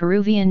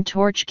 Peruvian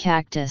torch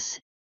cactus,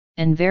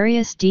 and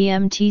various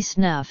DMT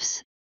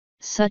snuffs,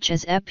 such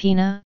as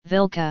epina,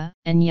 vilca,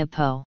 and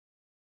yapo.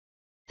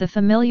 The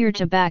familiar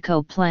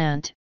tobacco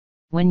plant,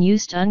 when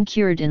used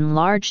uncured in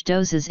large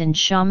doses in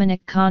shamanic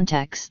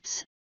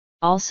contexts,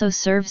 also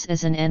serves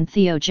as an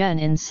entheogen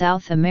in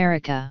South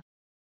America.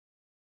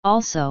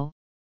 Also,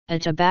 a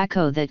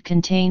tobacco that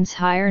contains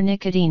higher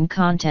nicotine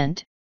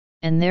content,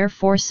 and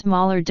therefore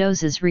smaller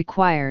doses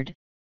required,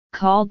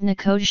 called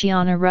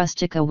Nicotiana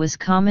rustica, was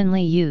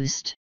commonly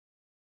used.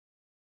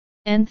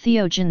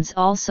 Entheogens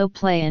also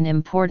play an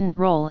important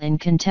role in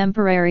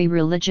contemporary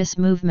religious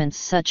movements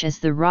such as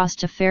the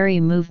Rastafari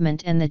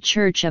movement and the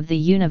Church of the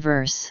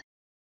Universe.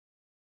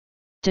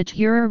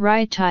 Datura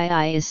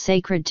Ritii is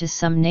sacred to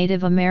some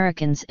Native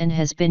Americans and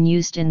has been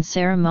used in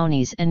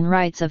ceremonies and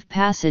rites of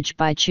passage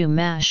by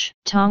Chumash,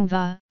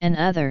 Tongva, and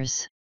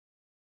others.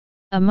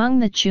 Among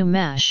the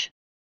Chumash,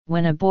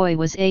 when a boy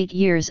was 8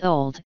 years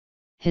old,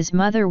 his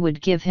mother would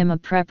give him a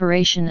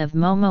preparation of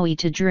momoe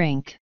to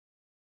drink.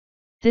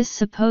 This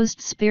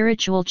supposed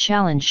spiritual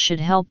challenge should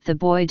help the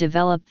boy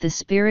develop the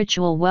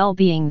spiritual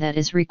well-being that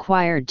is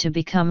required to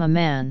become a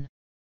man.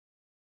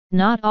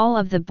 Not all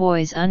of the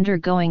boys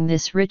undergoing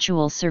this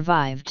ritual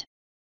survived.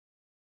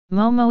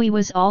 Momoe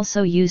was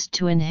also used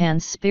to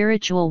enhance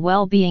spiritual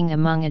well-being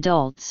among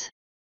adults.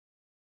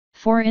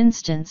 For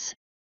instance,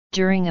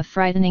 during a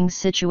frightening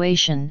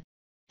situation,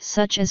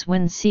 such as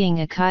when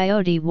seeing a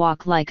coyote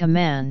walk like a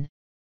man,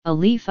 a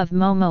leaf of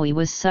momoe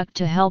was sucked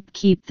to help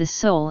keep the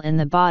soul in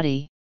the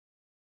body.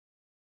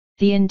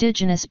 The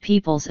indigenous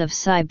peoples of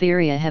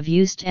Siberia have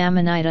used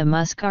Amanita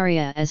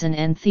muscaria as an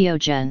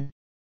entheogen.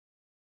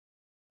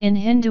 In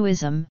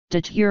Hinduism,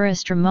 Datura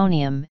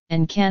stramonium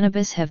and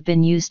cannabis have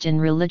been used in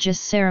religious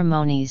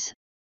ceremonies,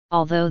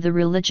 although the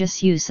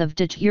religious use of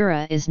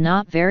Datura is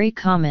not very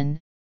common,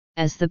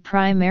 as the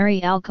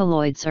primary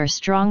alkaloids are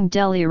strong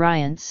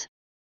deliriants,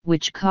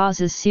 which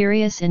causes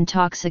serious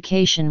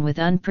intoxication with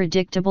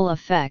unpredictable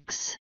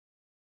effects.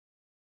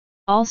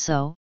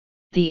 Also,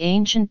 the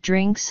ancient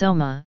drink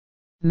soma,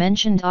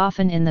 mentioned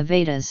often in the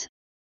Vedas,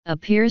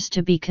 appears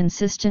to be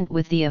consistent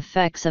with the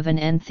effects of an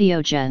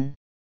entheogen.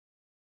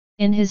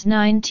 In his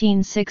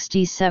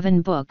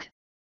 1967 book,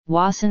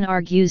 Wasson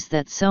argues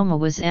that soma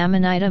was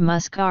Amanita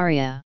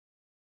muscaria.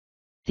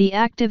 The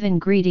active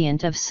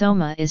ingredient of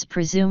soma is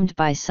presumed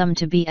by some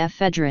to be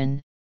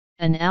ephedrine,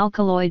 an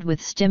alkaloid with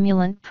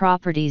stimulant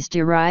properties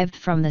derived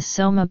from the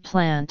soma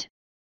plant,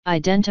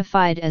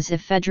 identified as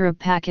Ephedra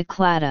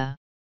pachyclada.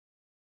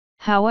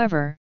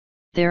 However,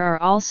 there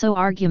are also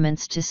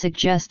arguments to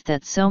suggest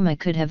that soma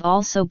could have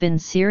also been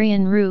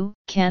Syrian rue,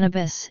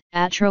 cannabis,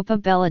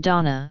 Atropa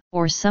belladonna,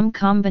 or some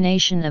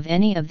combination of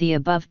any of the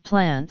above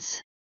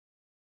plants.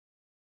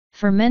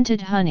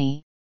 Fermented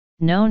honey,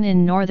 known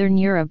in Northern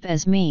Europe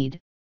as mead,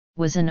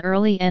 was an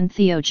early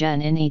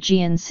entheogen in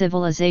Aegean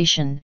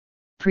civilization,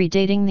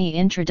 predating the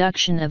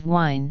introduction of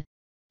wine,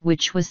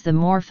 which was the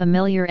more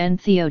familiar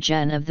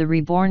entheogen of the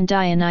reborn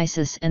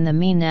Dionysus and the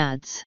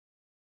Maenads.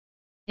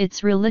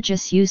 Its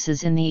religious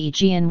uses in the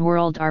Aegean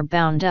world are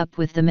bound up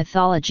with the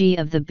mythology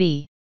of the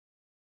bee.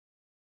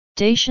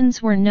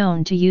 Dacians were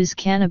known to use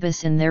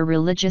cannabis in their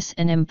religious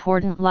and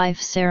important life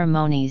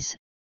ceremonies,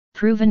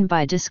 proven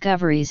by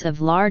discoveries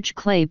of large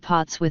clay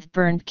pots with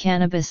burnt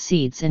cannabis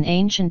seeds in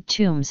ancient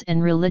tombs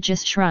and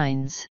religious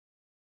shrines.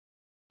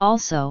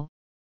 Also,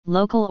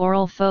 local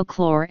oral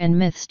folklore and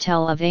myths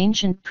tell of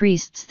ancient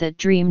priests that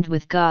dreamed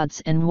with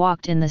gods and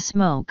walked in the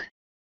smoke.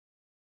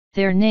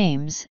 Their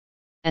names,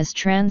 as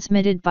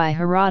transmitted by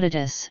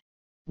Herodotus,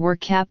 were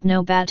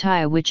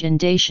Kapnobatai, which in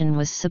Dacian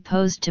was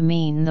supposed to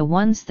mean the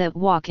ones that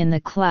walk in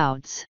the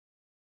clouds.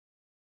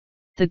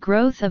 The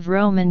growth of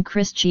Roman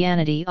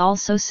Christianity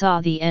also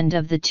saw the end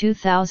of the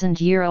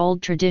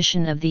 2,000-year-old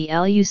tradition of the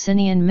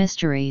Eleusinian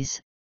Mysteries,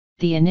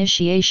 the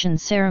initiation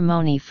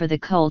ceremony for the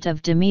cult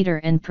of Demeter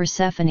and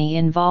Persephone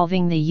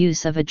involving the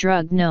use of a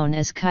drug known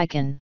as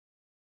chichon.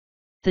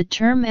 The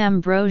term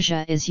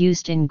ambrosia is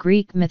used in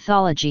Greek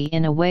mythology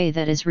in a way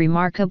that is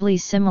remarkably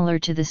similar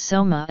to the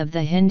soma of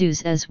the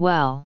Hindus as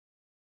well.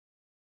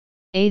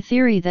 A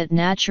theory that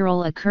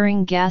natural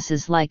occurring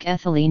gases like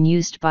ethylene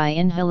used by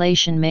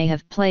inhalation may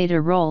have played a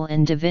role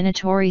in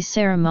divinatory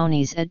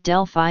ceremonies at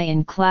Delphi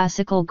in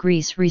classical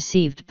Greece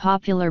received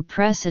popular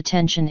press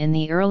attention in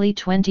the early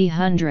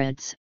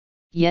 2000s,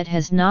 yet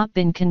has not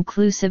been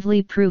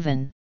conclusively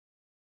proven.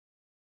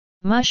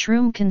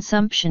 Mushroom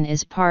consumption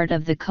is part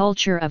of the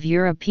culture of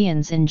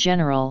Europeans in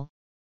general,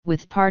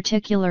 with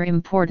particular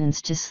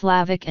importance to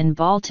Slavic and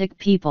Baltic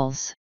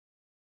peoples.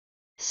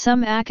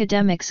 Some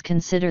academics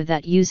consider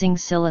that using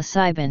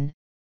psilocybin,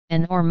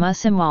 and/or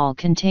muscimol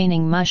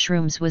containing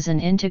mushrooms was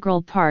an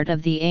integral part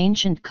of the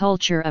ancient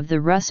culture of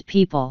the Rus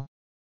people.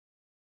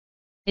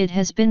 It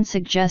has been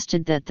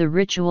suggested that the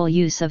ritual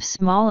use of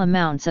small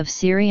amounts of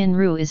Syrian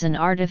rue is an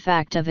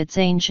artifact of its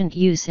ancient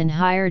use in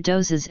higher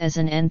doses as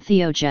an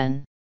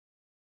entheogen.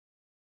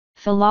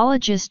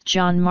 Philologist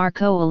John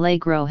Marco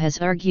Allegro has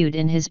argued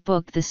in his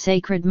book The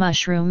Sacred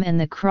Mushroom and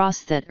the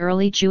Cross that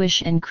early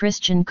Jewish and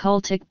Christian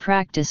cultic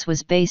practice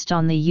was based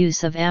on the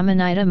use of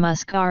Amanita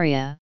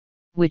muscaria,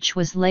 which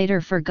was later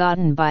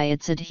forgotten by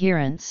its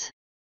adherents.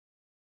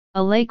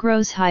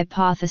 Allegro's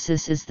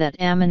hypothesis is that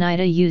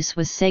Amanita use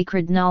was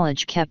sacred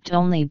knowledge kept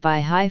only by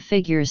high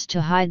figures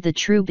to hide the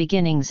true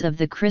beginnings of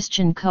the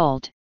Christian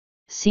cult,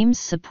 seems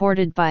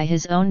supported by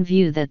his own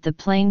view that the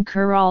plain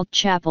Kuralt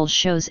chapel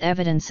shows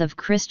evidence of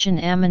Christian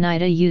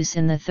Amanita use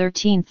in the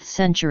 13th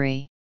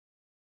century.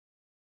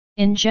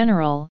 In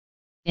general,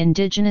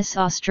 indigenous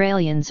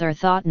Australians are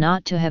thought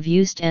not to have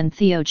used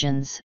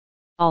entheogens,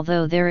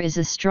 although there is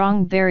a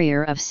strong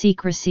barrier of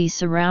secrecy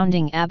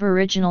surrounding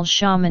Aboriginal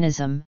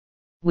shamanism,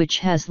 which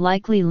has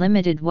likely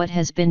limited what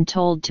has been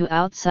told to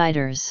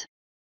outsiders.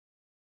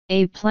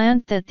 A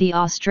plant that the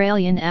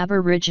Australian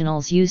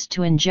Aboriginals used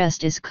to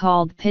ingest is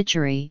called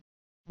pituri,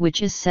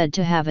 which is said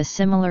to have a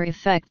similar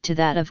effect to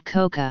that of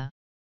coca.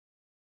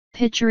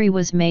 Pituri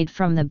was made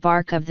from the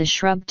bark of the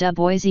shrub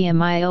Duboisia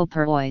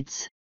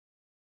myoporoides.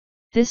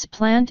 This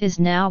plant is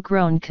now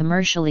grown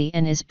commercially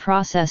and is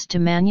processed to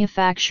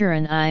manufacture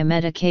an eye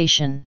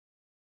medication.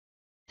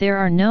 There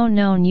are no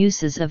known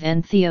uses of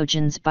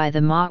entheogens by the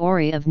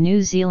Maori of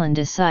New Zealand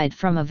aside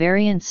from a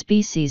variant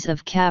species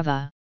of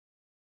kava.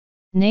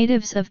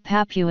 Natives of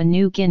Papua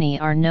New Guinea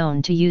are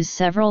known to use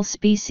several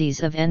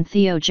species of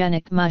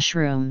entheogenic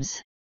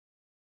mushrooms.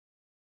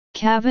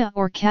 Kava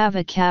or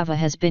kava kava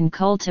has been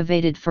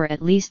cultivated for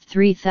at least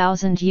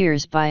 3,000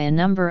 years by a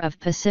number of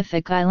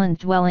Pacific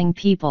Island-dwelling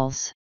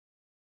peoples.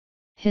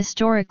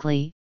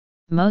 Historically,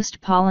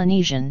 most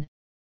Polynesian,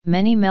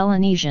 many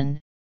Melanesian,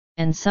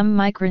 and some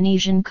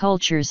Micronesian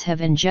cultures have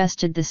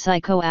ingested the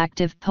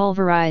psychoactive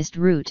pulverized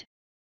root,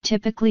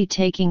 typically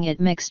taking it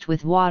mixed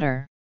with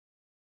water.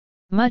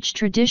 Much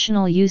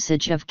traditional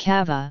usage of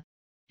kava,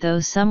 though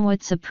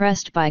somewhat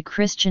suppressed by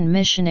Christian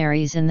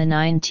missionaries in the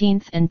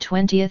 19th and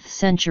 20th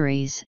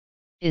centuries,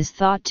 is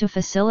thought to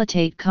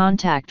facilitate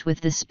contact with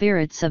the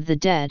spirits of the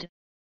dead,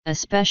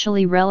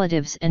 especially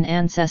relatives and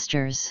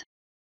ancestors.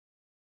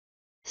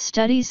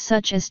 Studies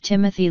such as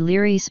Timothy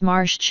Leary's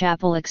Marsh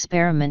Chapel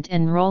experiment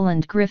and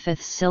Roland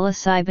Griffith's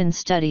psilocybin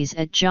studies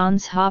at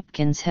Johns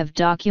Hopkins have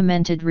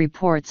documented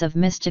reports of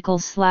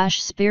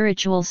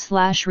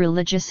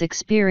mystical/spiritual/religious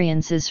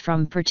experiences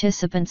from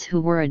participants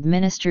who were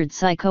administered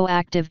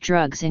psychoactive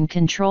drugs in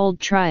controlled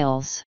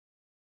trials.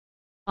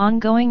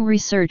 Ongoing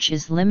research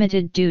is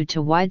limited due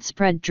to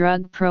widespread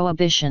drug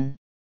prohibition.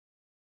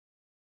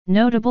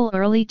 Notable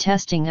early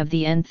testing of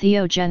the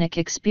entheogenic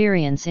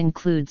experience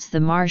includes the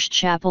Marsh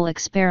Chapel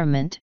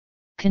experiment,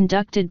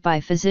 conducted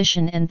by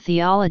physician and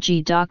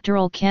theology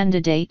doctoral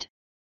candidate,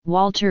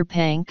 Walter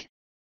Pank,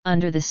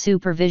 under the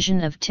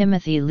supervision of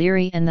Timothy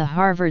Leary and the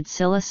Harvard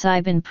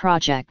Psilocybin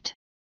Project.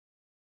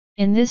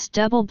 In this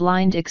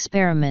double-blind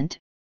experiment,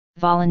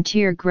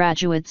 volunteer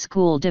graduate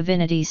school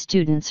divinity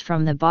students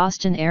from the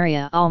Boston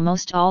area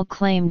almost all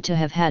claimed to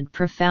have had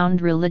profound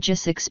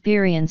religious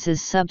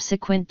experiences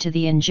subsequent to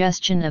the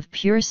ingestion of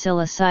pure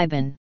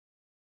psilocybin.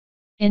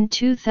 In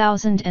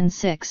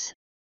 2006,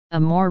 a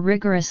more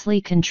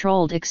rigorously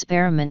controlled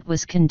experiment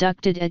was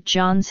conducted at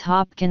Johns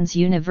Hopkins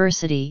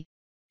University,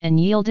 and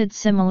yielded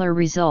similar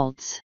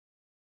results.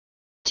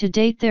 To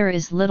date there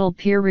is little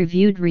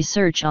peer-reviewed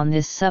research on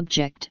this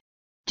subject,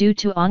 due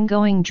to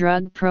ongoing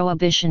drug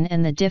prohibition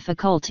and the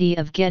difficulty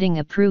of getting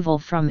approval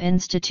from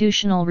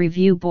institutional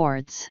review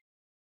boards.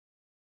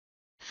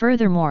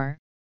 Furthermore,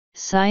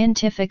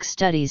 scientific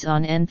studies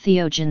on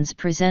entheogens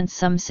present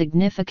some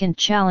significant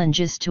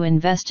challenges to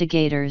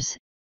investigators,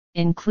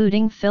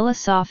 including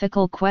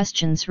philosophical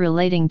questions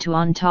relating to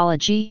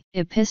ontology,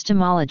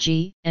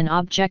 epistemology, and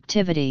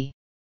objectivity.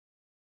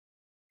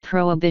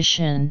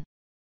 Prohibition.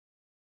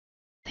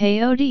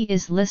 Peyote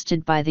is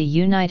listed by the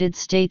United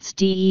States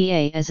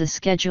DEA as a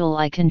Schedule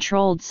I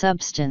controlled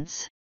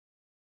substance.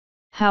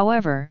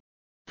 However,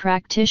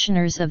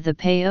 practitioners of the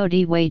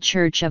Peyote Way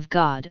Church of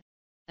God,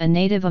 a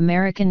Native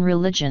American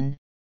religion,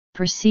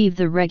 perceive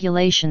the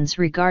regulations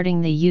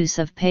regarding the use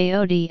of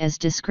peyote as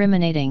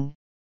discriminating,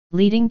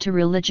 leading to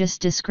religious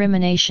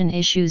discrimination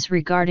issues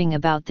regarding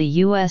about the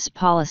U.S.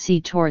 policy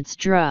towards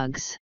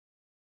drugs.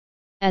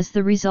 As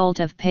the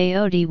result of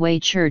Peyote Way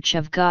Church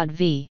of God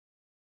v.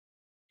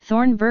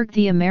 Thornburg,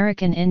 the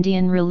American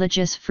Indian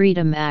Religious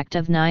Freedom Act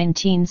of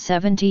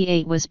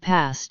 1978 was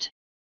passed.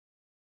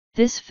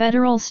 This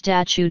federal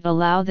statute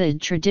allowed the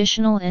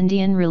traditional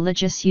Indian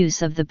religious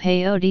use of the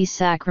peyote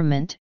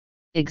sacrament,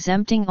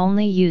 exempting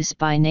only use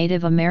by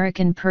Native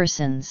American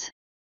persons.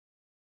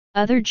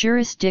 Other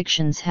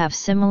jurisdictions have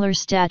similar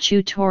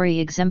statutory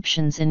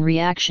exemptions in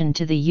reaction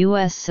to the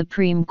U.S.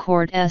 Supreme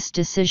Court's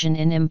decision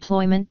in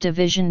Employment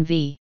Division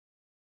v.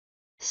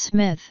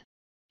 Smith,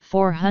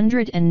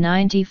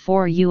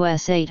 494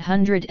 U.S.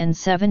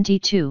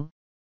 872,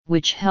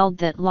 which held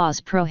that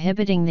laws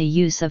prohibiting the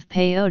use of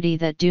peyote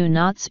that do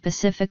not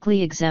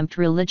specifically exempt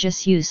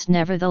religious use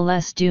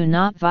nevertheless do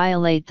not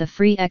violate the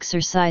Free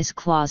Exercise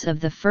Clause of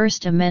the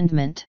First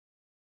Amendment.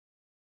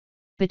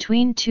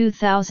 Between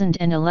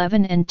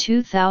 2011 and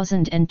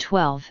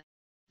 2012,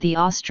 the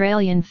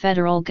Australian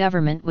federal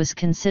government was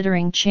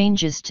considering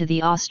changes to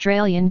the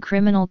Australian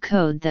Criminal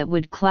Code that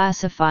would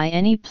classify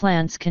any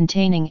plants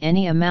containing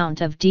any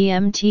amount of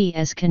DMT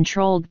as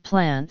controlled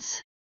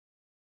plants.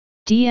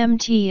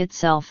 DMT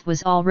itself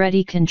was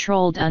already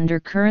controlled under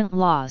current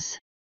laws.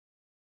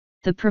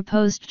 The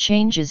proposed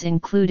changes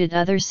included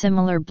other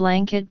similar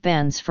blanket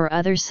bans for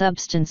other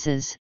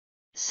substances,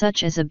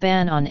 such as a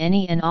ban on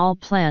any and all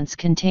plants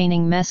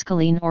containing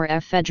mescaline or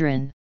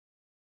ephedrine.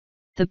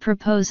 The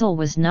proposal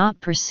was not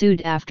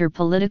pursued after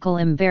political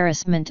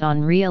embarrassment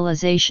on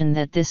realization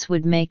that this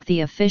would make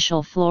the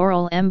official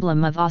floral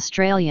emblem of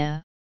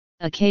Australia,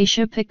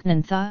 Acacia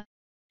pycnantha,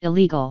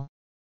 illegal.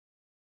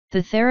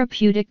 The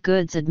Therapeutic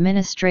Goods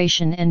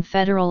Administration and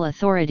Federal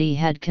Authority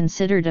had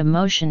considered a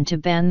motion to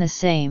ban the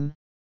same,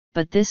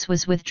 but this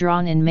was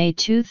withdrawn in May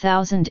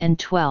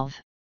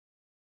 2012.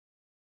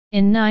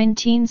 In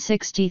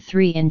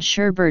 1963 in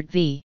Sherbert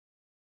v.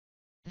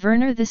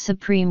 Verner, the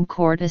Supreme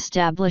Court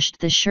established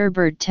the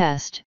Sherbert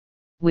test,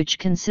 which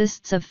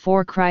consists of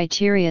 4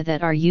 criteria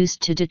that are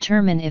used to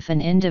determine if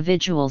an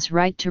individual's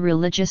right to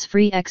religious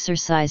free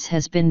exercise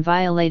has been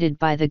violated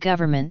by the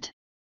government.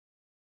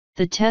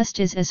 The test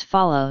is as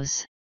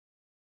follows.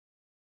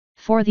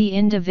 For the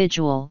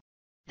individual,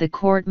 the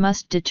court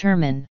must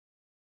determine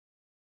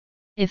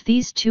if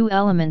these 2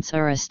 elements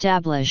are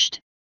established,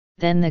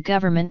 then the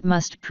government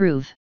must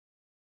prove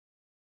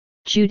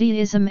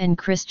Judaism and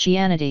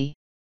Christianity.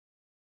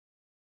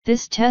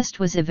 This test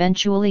was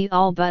eventually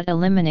all but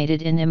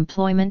eliminated in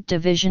Employment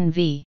Division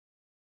v.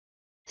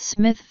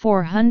 Smith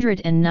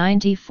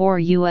 494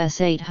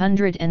 U.S.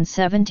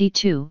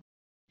 872,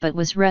 but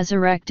was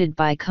resurrected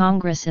by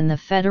Congress in the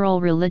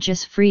Federal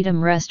Religious Freedom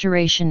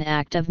Restoration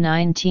Act of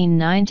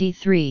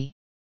 1993.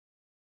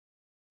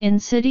 In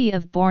City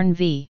of Bourne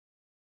v.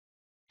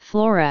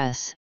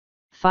 Flores,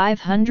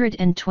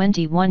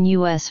 521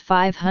 U.S.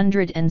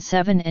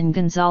 507 and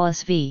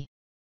Gonzales v.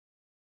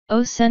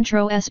 O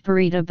Centro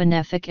Espírita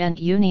Beneficente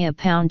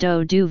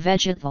União do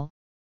Vegetal,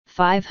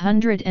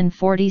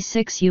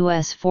 546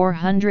 U.S.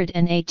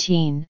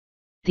 418,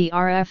 the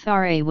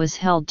RFRA was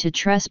held to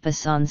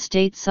trespass on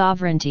state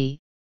sovereignty.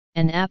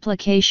 An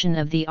application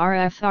of the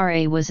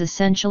RFRA was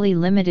essentially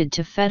limited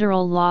to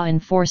federal law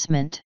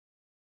enforcement.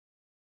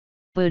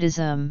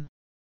 Buddhism.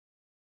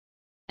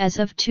 As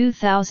of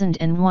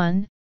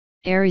 2001,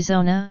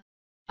 Arizona,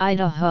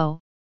 Idaho,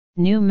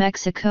 New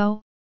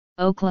Mexico,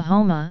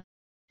 Oklahoma,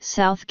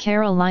 South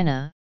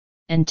Carolina,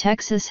 and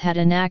Texas had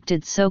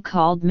enacted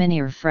so-called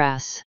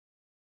minirfras.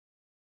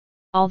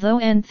 Although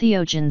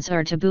entheogens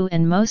are taboo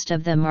and most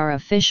of them are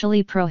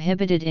officially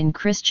prohibited in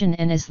Christian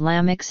and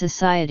Islamic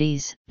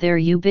societies, their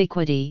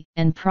ubiquity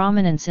and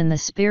prominence in the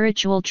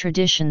spiritual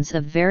traditions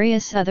of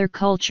various other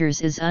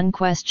cultures is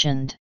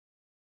unquestioned.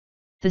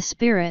 The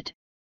spirit,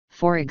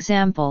 for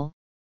example,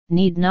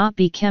 need not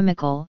be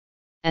chemical,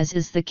 as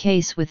is the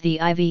case with the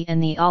ivy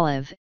and the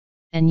olive,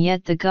 and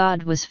yet the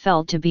God was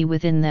felt to be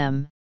within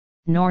them,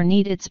 nor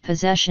need its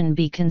possession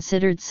be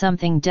considered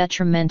something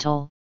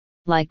detrimental,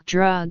 like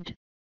drugged,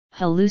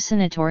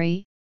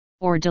 hallucinatory,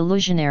 or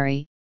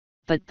delusionary,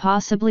 but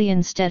possibly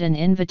instead an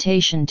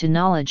invitation to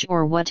knowledge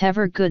or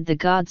whatever good the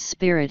God's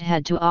Spirit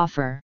had to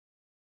offer.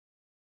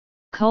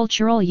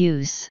 Cultural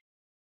use.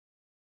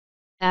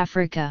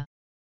 Africa.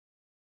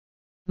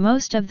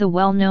 Most of the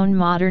well-known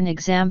modern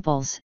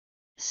examples,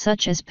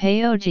 such as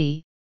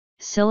peyote,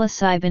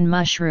 psilocybin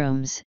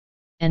mushrooms,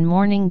 and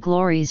morning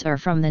glories are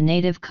from the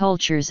native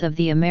cultures of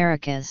the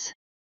Americas.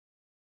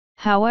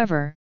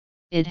 However,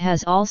 it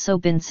has also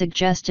been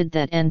suggested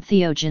that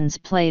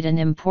entheogens played an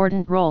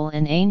important role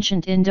in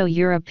ancient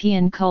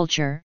Indo-European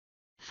culture,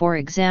 for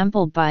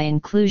example by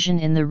inclusion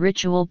in the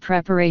ritual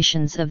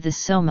preparations of the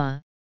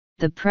soma,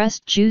 the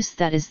pressed juice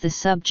that is the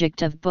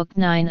subject of Book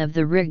 9 of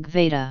the Rig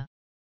Veda.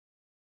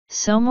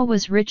 Soma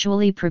was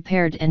ritually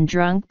prepared and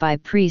drunk by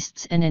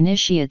priests and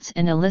initiates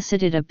and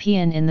elicited a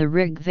paean in the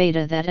Rig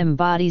Veda that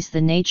embodies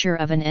the nature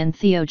of an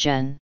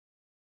entheogen.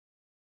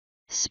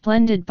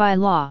 Splendid by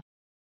law.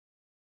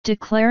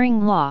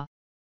 Declaring law,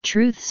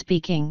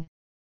 truth-speaking,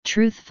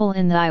 truthful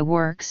in thy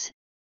works,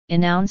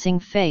 announcing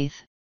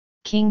faith,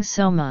 King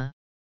Soma.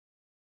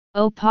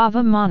 O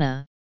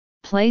Pavamana,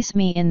 place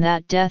me in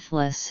that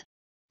deathless,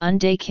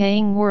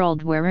 undecaying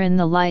world wherein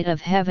the light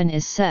of heaven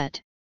is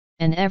set,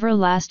 and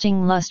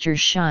everlasting luster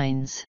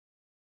shines.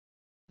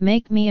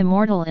 Make me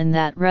immortal in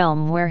that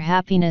realm where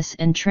happiness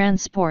and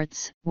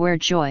transports, where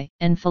joy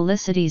and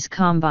felicities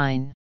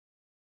combine.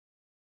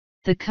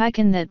 The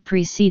chitin that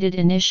preceded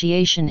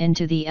initiation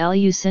into the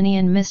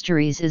Eleusinian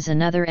mysteries is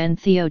another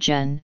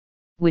entheogen,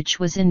 which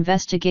was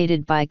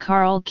investigated by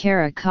Karl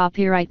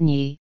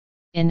Kara-Copyrightny,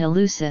 in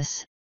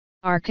Eleusis,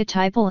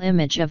 archetypal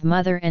image of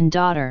mother and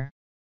daughter.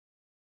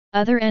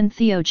 Other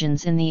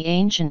entheogens in the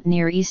ancient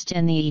Near East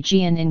and the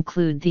Aegean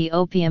include the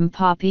opium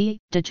poppy,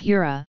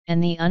 datura,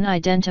 and the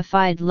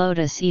unidentified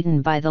lotus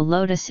eaten by the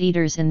lotus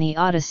eaters in the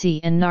Odyssey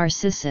and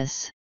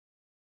Narcissus.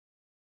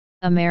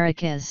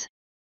 Americas,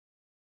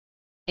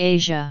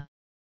 Asia,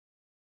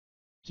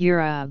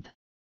 Europe,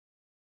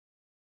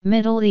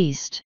 Middle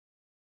East,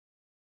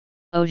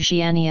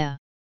 Oceania.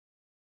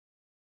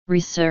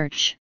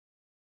 Research.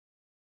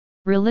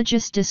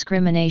 Religious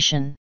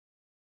discrimination.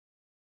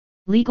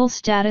 Legal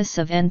status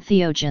of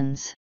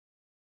entheogens.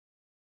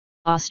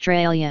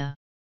 Australia,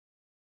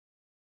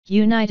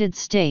 United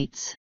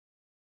States.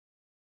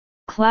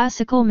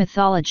 Classical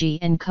mythology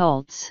and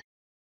cults.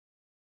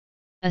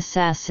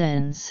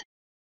 Assassins.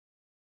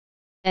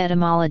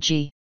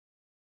 Etymology.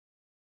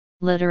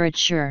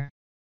 Literature.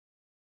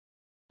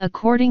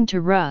 According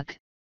to Ruck,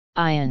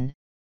 Ian,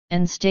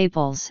 and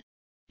Staples,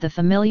 the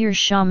familiar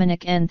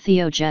shamanic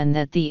entheogen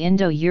that the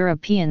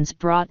Indo-Europeans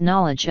brought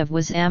knowledge of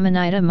was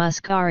Amanita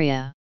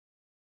muscaria.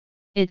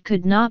 It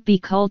could not be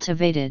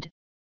cultivated,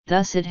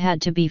 thus it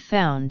had to be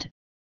found,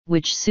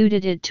 which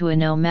suited it to a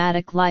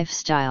nomadic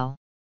lifestyle.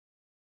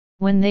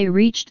 When they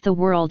reached the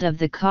world of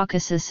the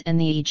Caucasus and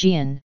the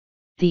Aegean,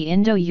 the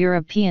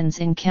Indo-Europeans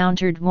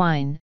encountered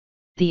wine,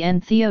 the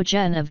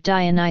entheogen of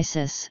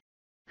Dionysus,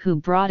 who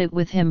brought it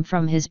with him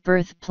from his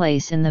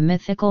birthplace in the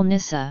mythical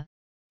Nyssa,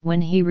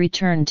 when he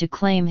returned to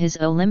claim his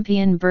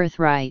Olympian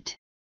birthright.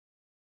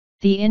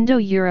 The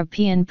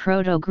Indo-European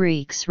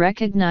Proto-Greeks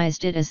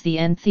recognized it as the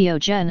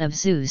entheogen of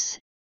Zeus,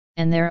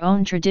 and their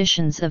own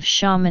traditions of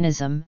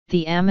shamanism,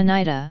 the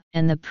amanita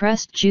and the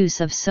pressed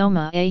juice of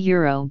Soma a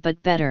euro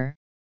but better,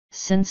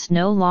 since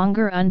no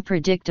longer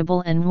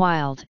unpredictable and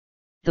wild,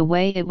 the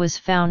way it was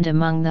found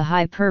among the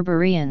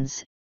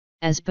Hyperboreans,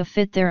 as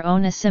befit their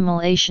own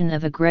assimilation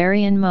of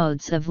agrarian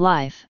modes of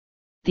life,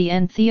 the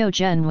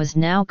entheogen was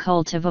now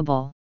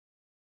cultivable.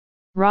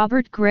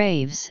 Robert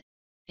Graves,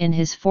 in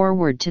his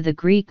foreword to the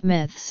Greek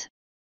myths,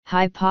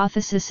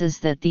 hypothesizes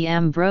that the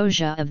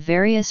ambrosia of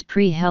various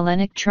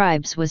pre-Hellenic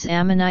tribes was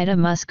Amanita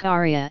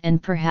muscaria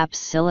and perhaps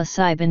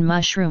psilocybin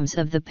mushrooms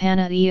of the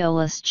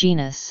Panaeolus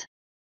genus.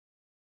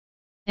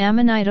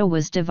 Amanita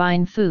was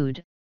divine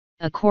food,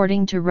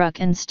 according to Ruck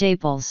and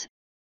Staples,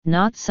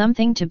 not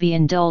something to be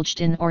indulged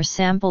in or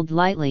sampled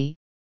lightly,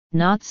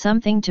 not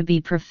something to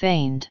be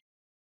profaned.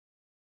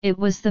 It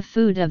was the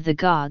food of the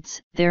gods,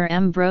 their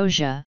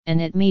ambrosia,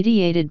 and it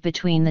mediated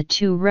between the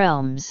two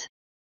realms.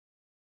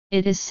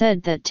 It is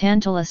said that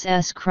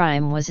Tantalus'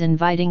 crime was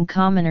inviting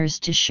commoners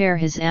to share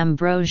his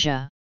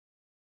ambrosia.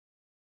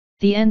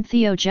 The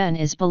entheogen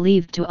is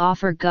believed to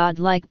offer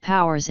godlike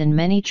powers in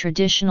many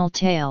traditional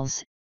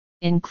tales,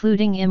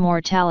 including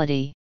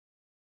immortality.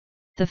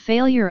 The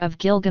failure of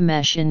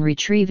Gilgamesh in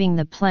retrieving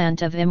the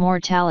plant of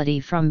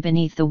immortality from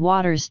beneath the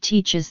waters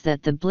teaches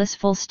that the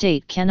blissful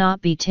state cannot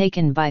be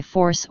taken by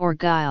force or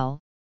guile.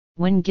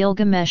 When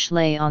Gilgamesh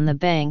lay on the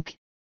bank,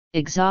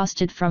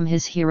 exhausted from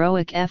his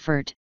heroic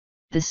effort,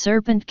 the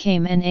serpent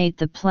came and ate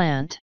the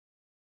plant.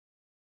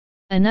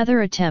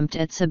 Another attempt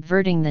at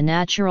subverting the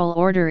natural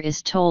order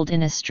is told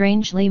in a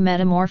strangely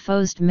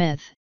metamorphosed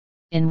myth,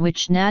 in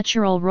which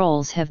natural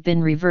roles have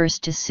been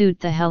reversed to suit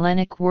the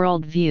Hellenic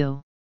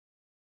worldview.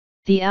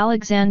 The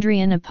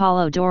Alexandrian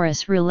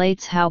Apollodorus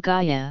relates how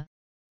Gaia,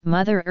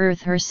 Mother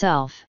Earth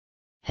herself,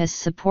 has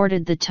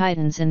supported the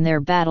Titans in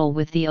their battle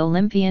with the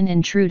Olympian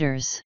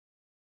intruders.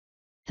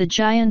 The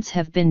giants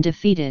have been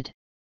defeated.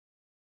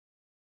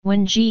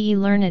 When Ge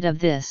learned of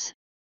this,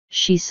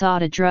 she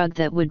sought a drug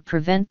that would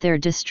prevent their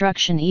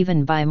destruction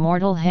even by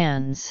mortal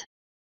hands.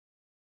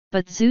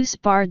 But Zeus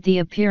barred the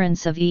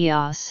appearance of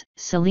Eos,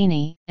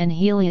 Selene, and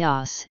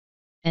Helios,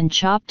 and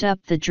chopped up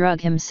the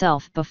drug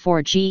himself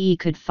before Ge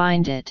could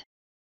find it.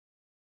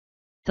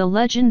 The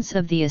legends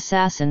of the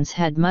assassins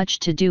had much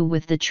to do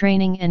with the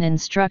training and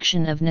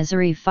instruction of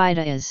Nizari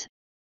Fidayas,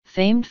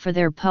 famed for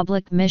their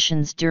public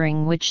missions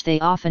during which they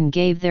often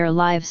gave their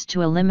lives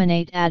to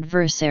eliminate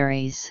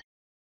adversaries.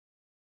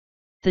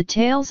 The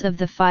Tales of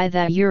the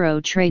Fida Euro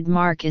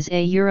trademark is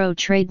a Euro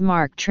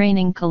trademark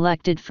training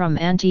collected from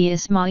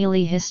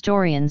anti-Ismaili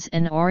historians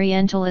and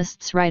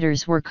Orientalists.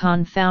 Writers were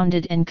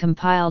confounded and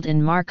compiled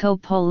in Marco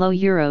Polo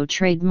Euro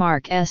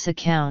trademark's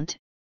account,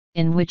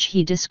 in which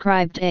he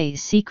described a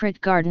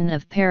secret garden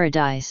of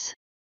paradise.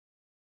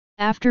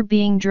 After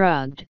being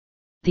drugged,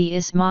 the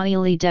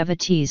Ismaili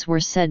devotees were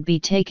said be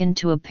taken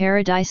to a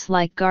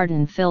paradise-like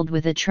garden filled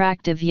with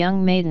attractive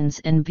young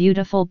maidens and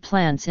beautiful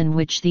plants in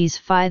which these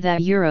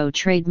Fida Euro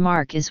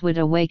trademark is would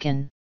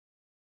awaken.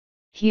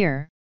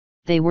 Here,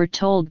 they were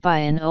told by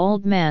an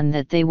old man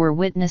that they were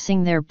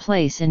witnessing their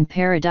place in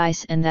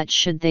paradise and that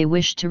should they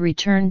wish to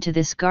return to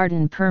this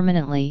garden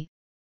permanently,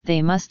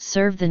 they must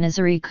serve the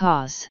Nizari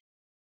cause.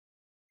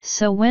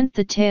 So went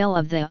the tale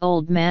of the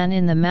old man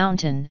in the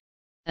mountain,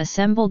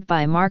 assembled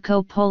by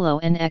Marco Polo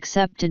and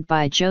accepted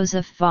by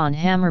Joseph von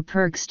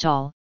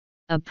Hammer-Purgstall,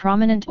 a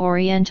prominent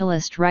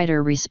Orientalist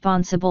writer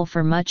responsible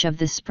for much of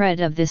the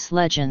spread of this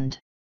legend.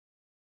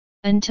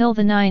 Until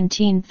the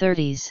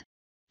 1930s,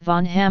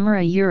 von Hammer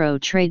a Euro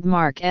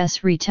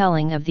trademark's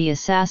retelling of the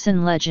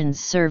assassin legends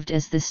served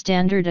as the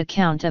standard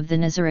account of the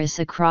Nizaris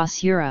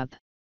across Europe.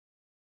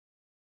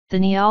 The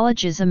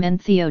neologism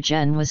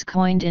Entheogen was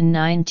coined in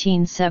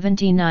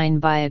 1979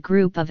 by a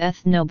group of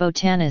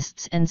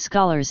ethnobotanists and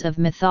scholars of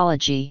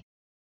mythology.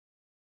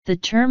 The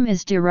term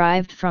is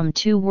derived from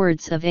two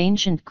words of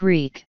ancient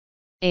Greek,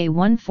 a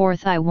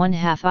 1/4 I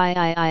 1/2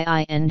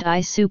 I and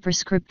I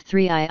superscript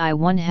 3 I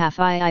 1/2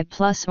 I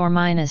plus or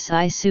minus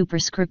I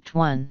superscript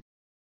 1.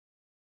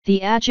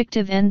 The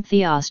adjective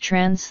entheos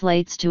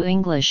translates to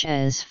English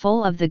as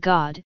full of the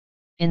god,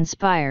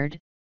 inspired,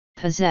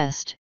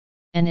 possessed,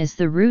 and is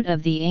the root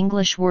of the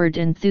English word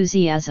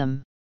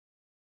enthusiasm.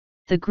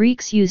 The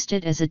Greeks used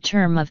it as a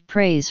term of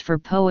praise for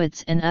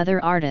poets and other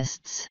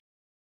artists.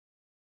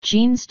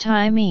 Genes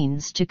tie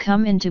means to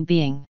come into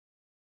being.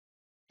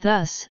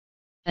 Thus,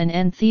 an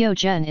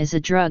entheogen is a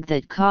drug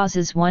that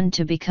causes one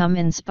to become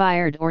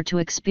inspired or to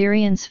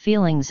experience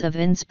feelings of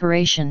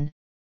inspiration,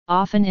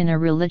 often in a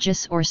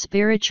religious or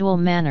spiritual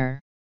manner.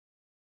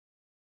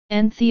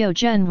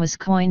 Entheogen was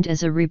coined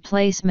as a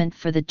replacement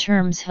for the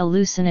terms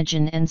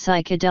hallucinogen and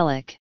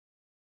psychedelic.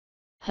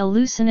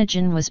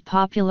 Hallucinogen was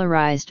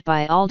popularized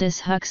by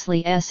Aldous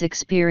Huxley's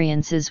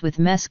experiences with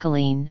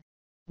mescaline,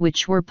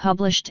 which were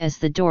published as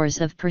The Doors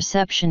of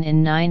Perception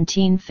in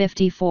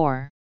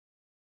 1954.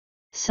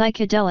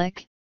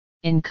 Psychedelic,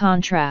 in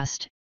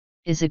contrast,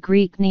 is a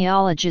Greek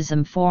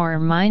neologism for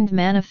mind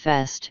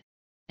manifest,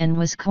 and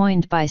was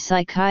coined by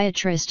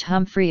psychiatrist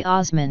Humphrey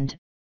Osmond.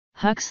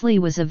 Huxley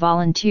was a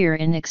volunteer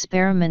in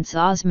experiments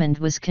Osmond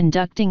was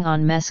conducting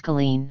on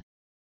mescaline.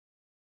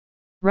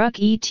 Ruck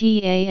et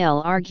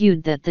al.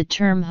 Argued that the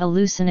term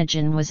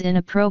hallucinogen was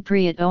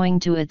inappropriate owing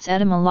to its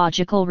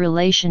etymological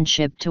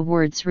relationship to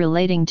words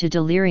relating to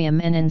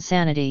delirium and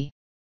insanity.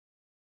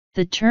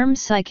 The term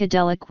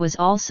psychedelic was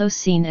also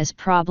seen as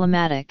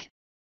problematic,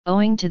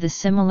 owing to the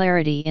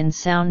similarity in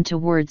sound to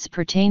words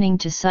pertaining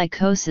to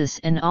psychosis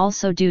and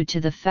also due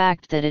to the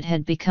fact that it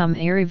had become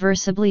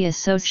irreversibly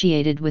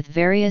associated with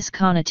various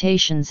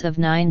connotations of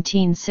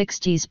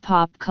 1960s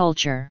pop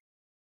culture.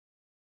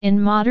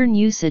 In modern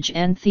usage,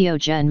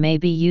 entheogen may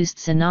be used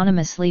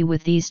synonymously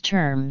with these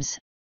terms,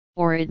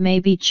 or it may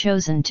be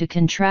chosen to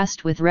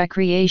contrast with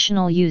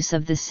recreational use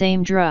of the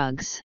same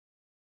drugs.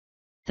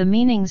 The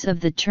meanings of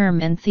the term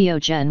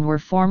entheogen were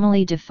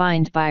formally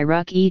defined by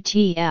Ruck et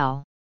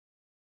al.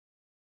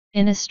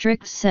 In a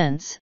strict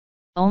sense,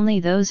 only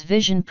those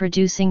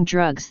vision-producing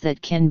drugs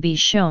that can be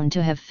shown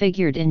to have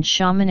figured in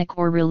shamanic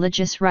or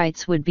religious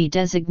rites would be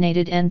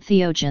designated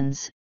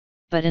entheogens,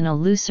 but in a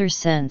looser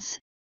sense,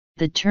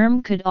 the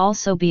term could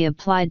also be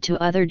applied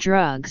to other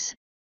drugs,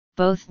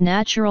 both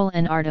natural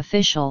and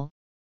artificial,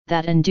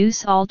 that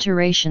induce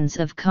alterations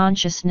of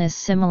consciousness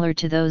similar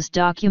to those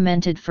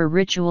documented for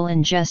ritual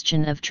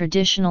ingestion of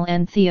traditional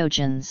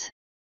entheogens.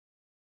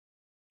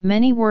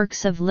 Many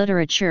works of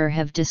literature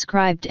have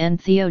described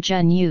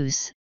entheogen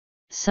use.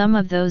 Some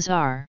of those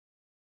are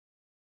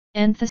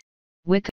Wikipedia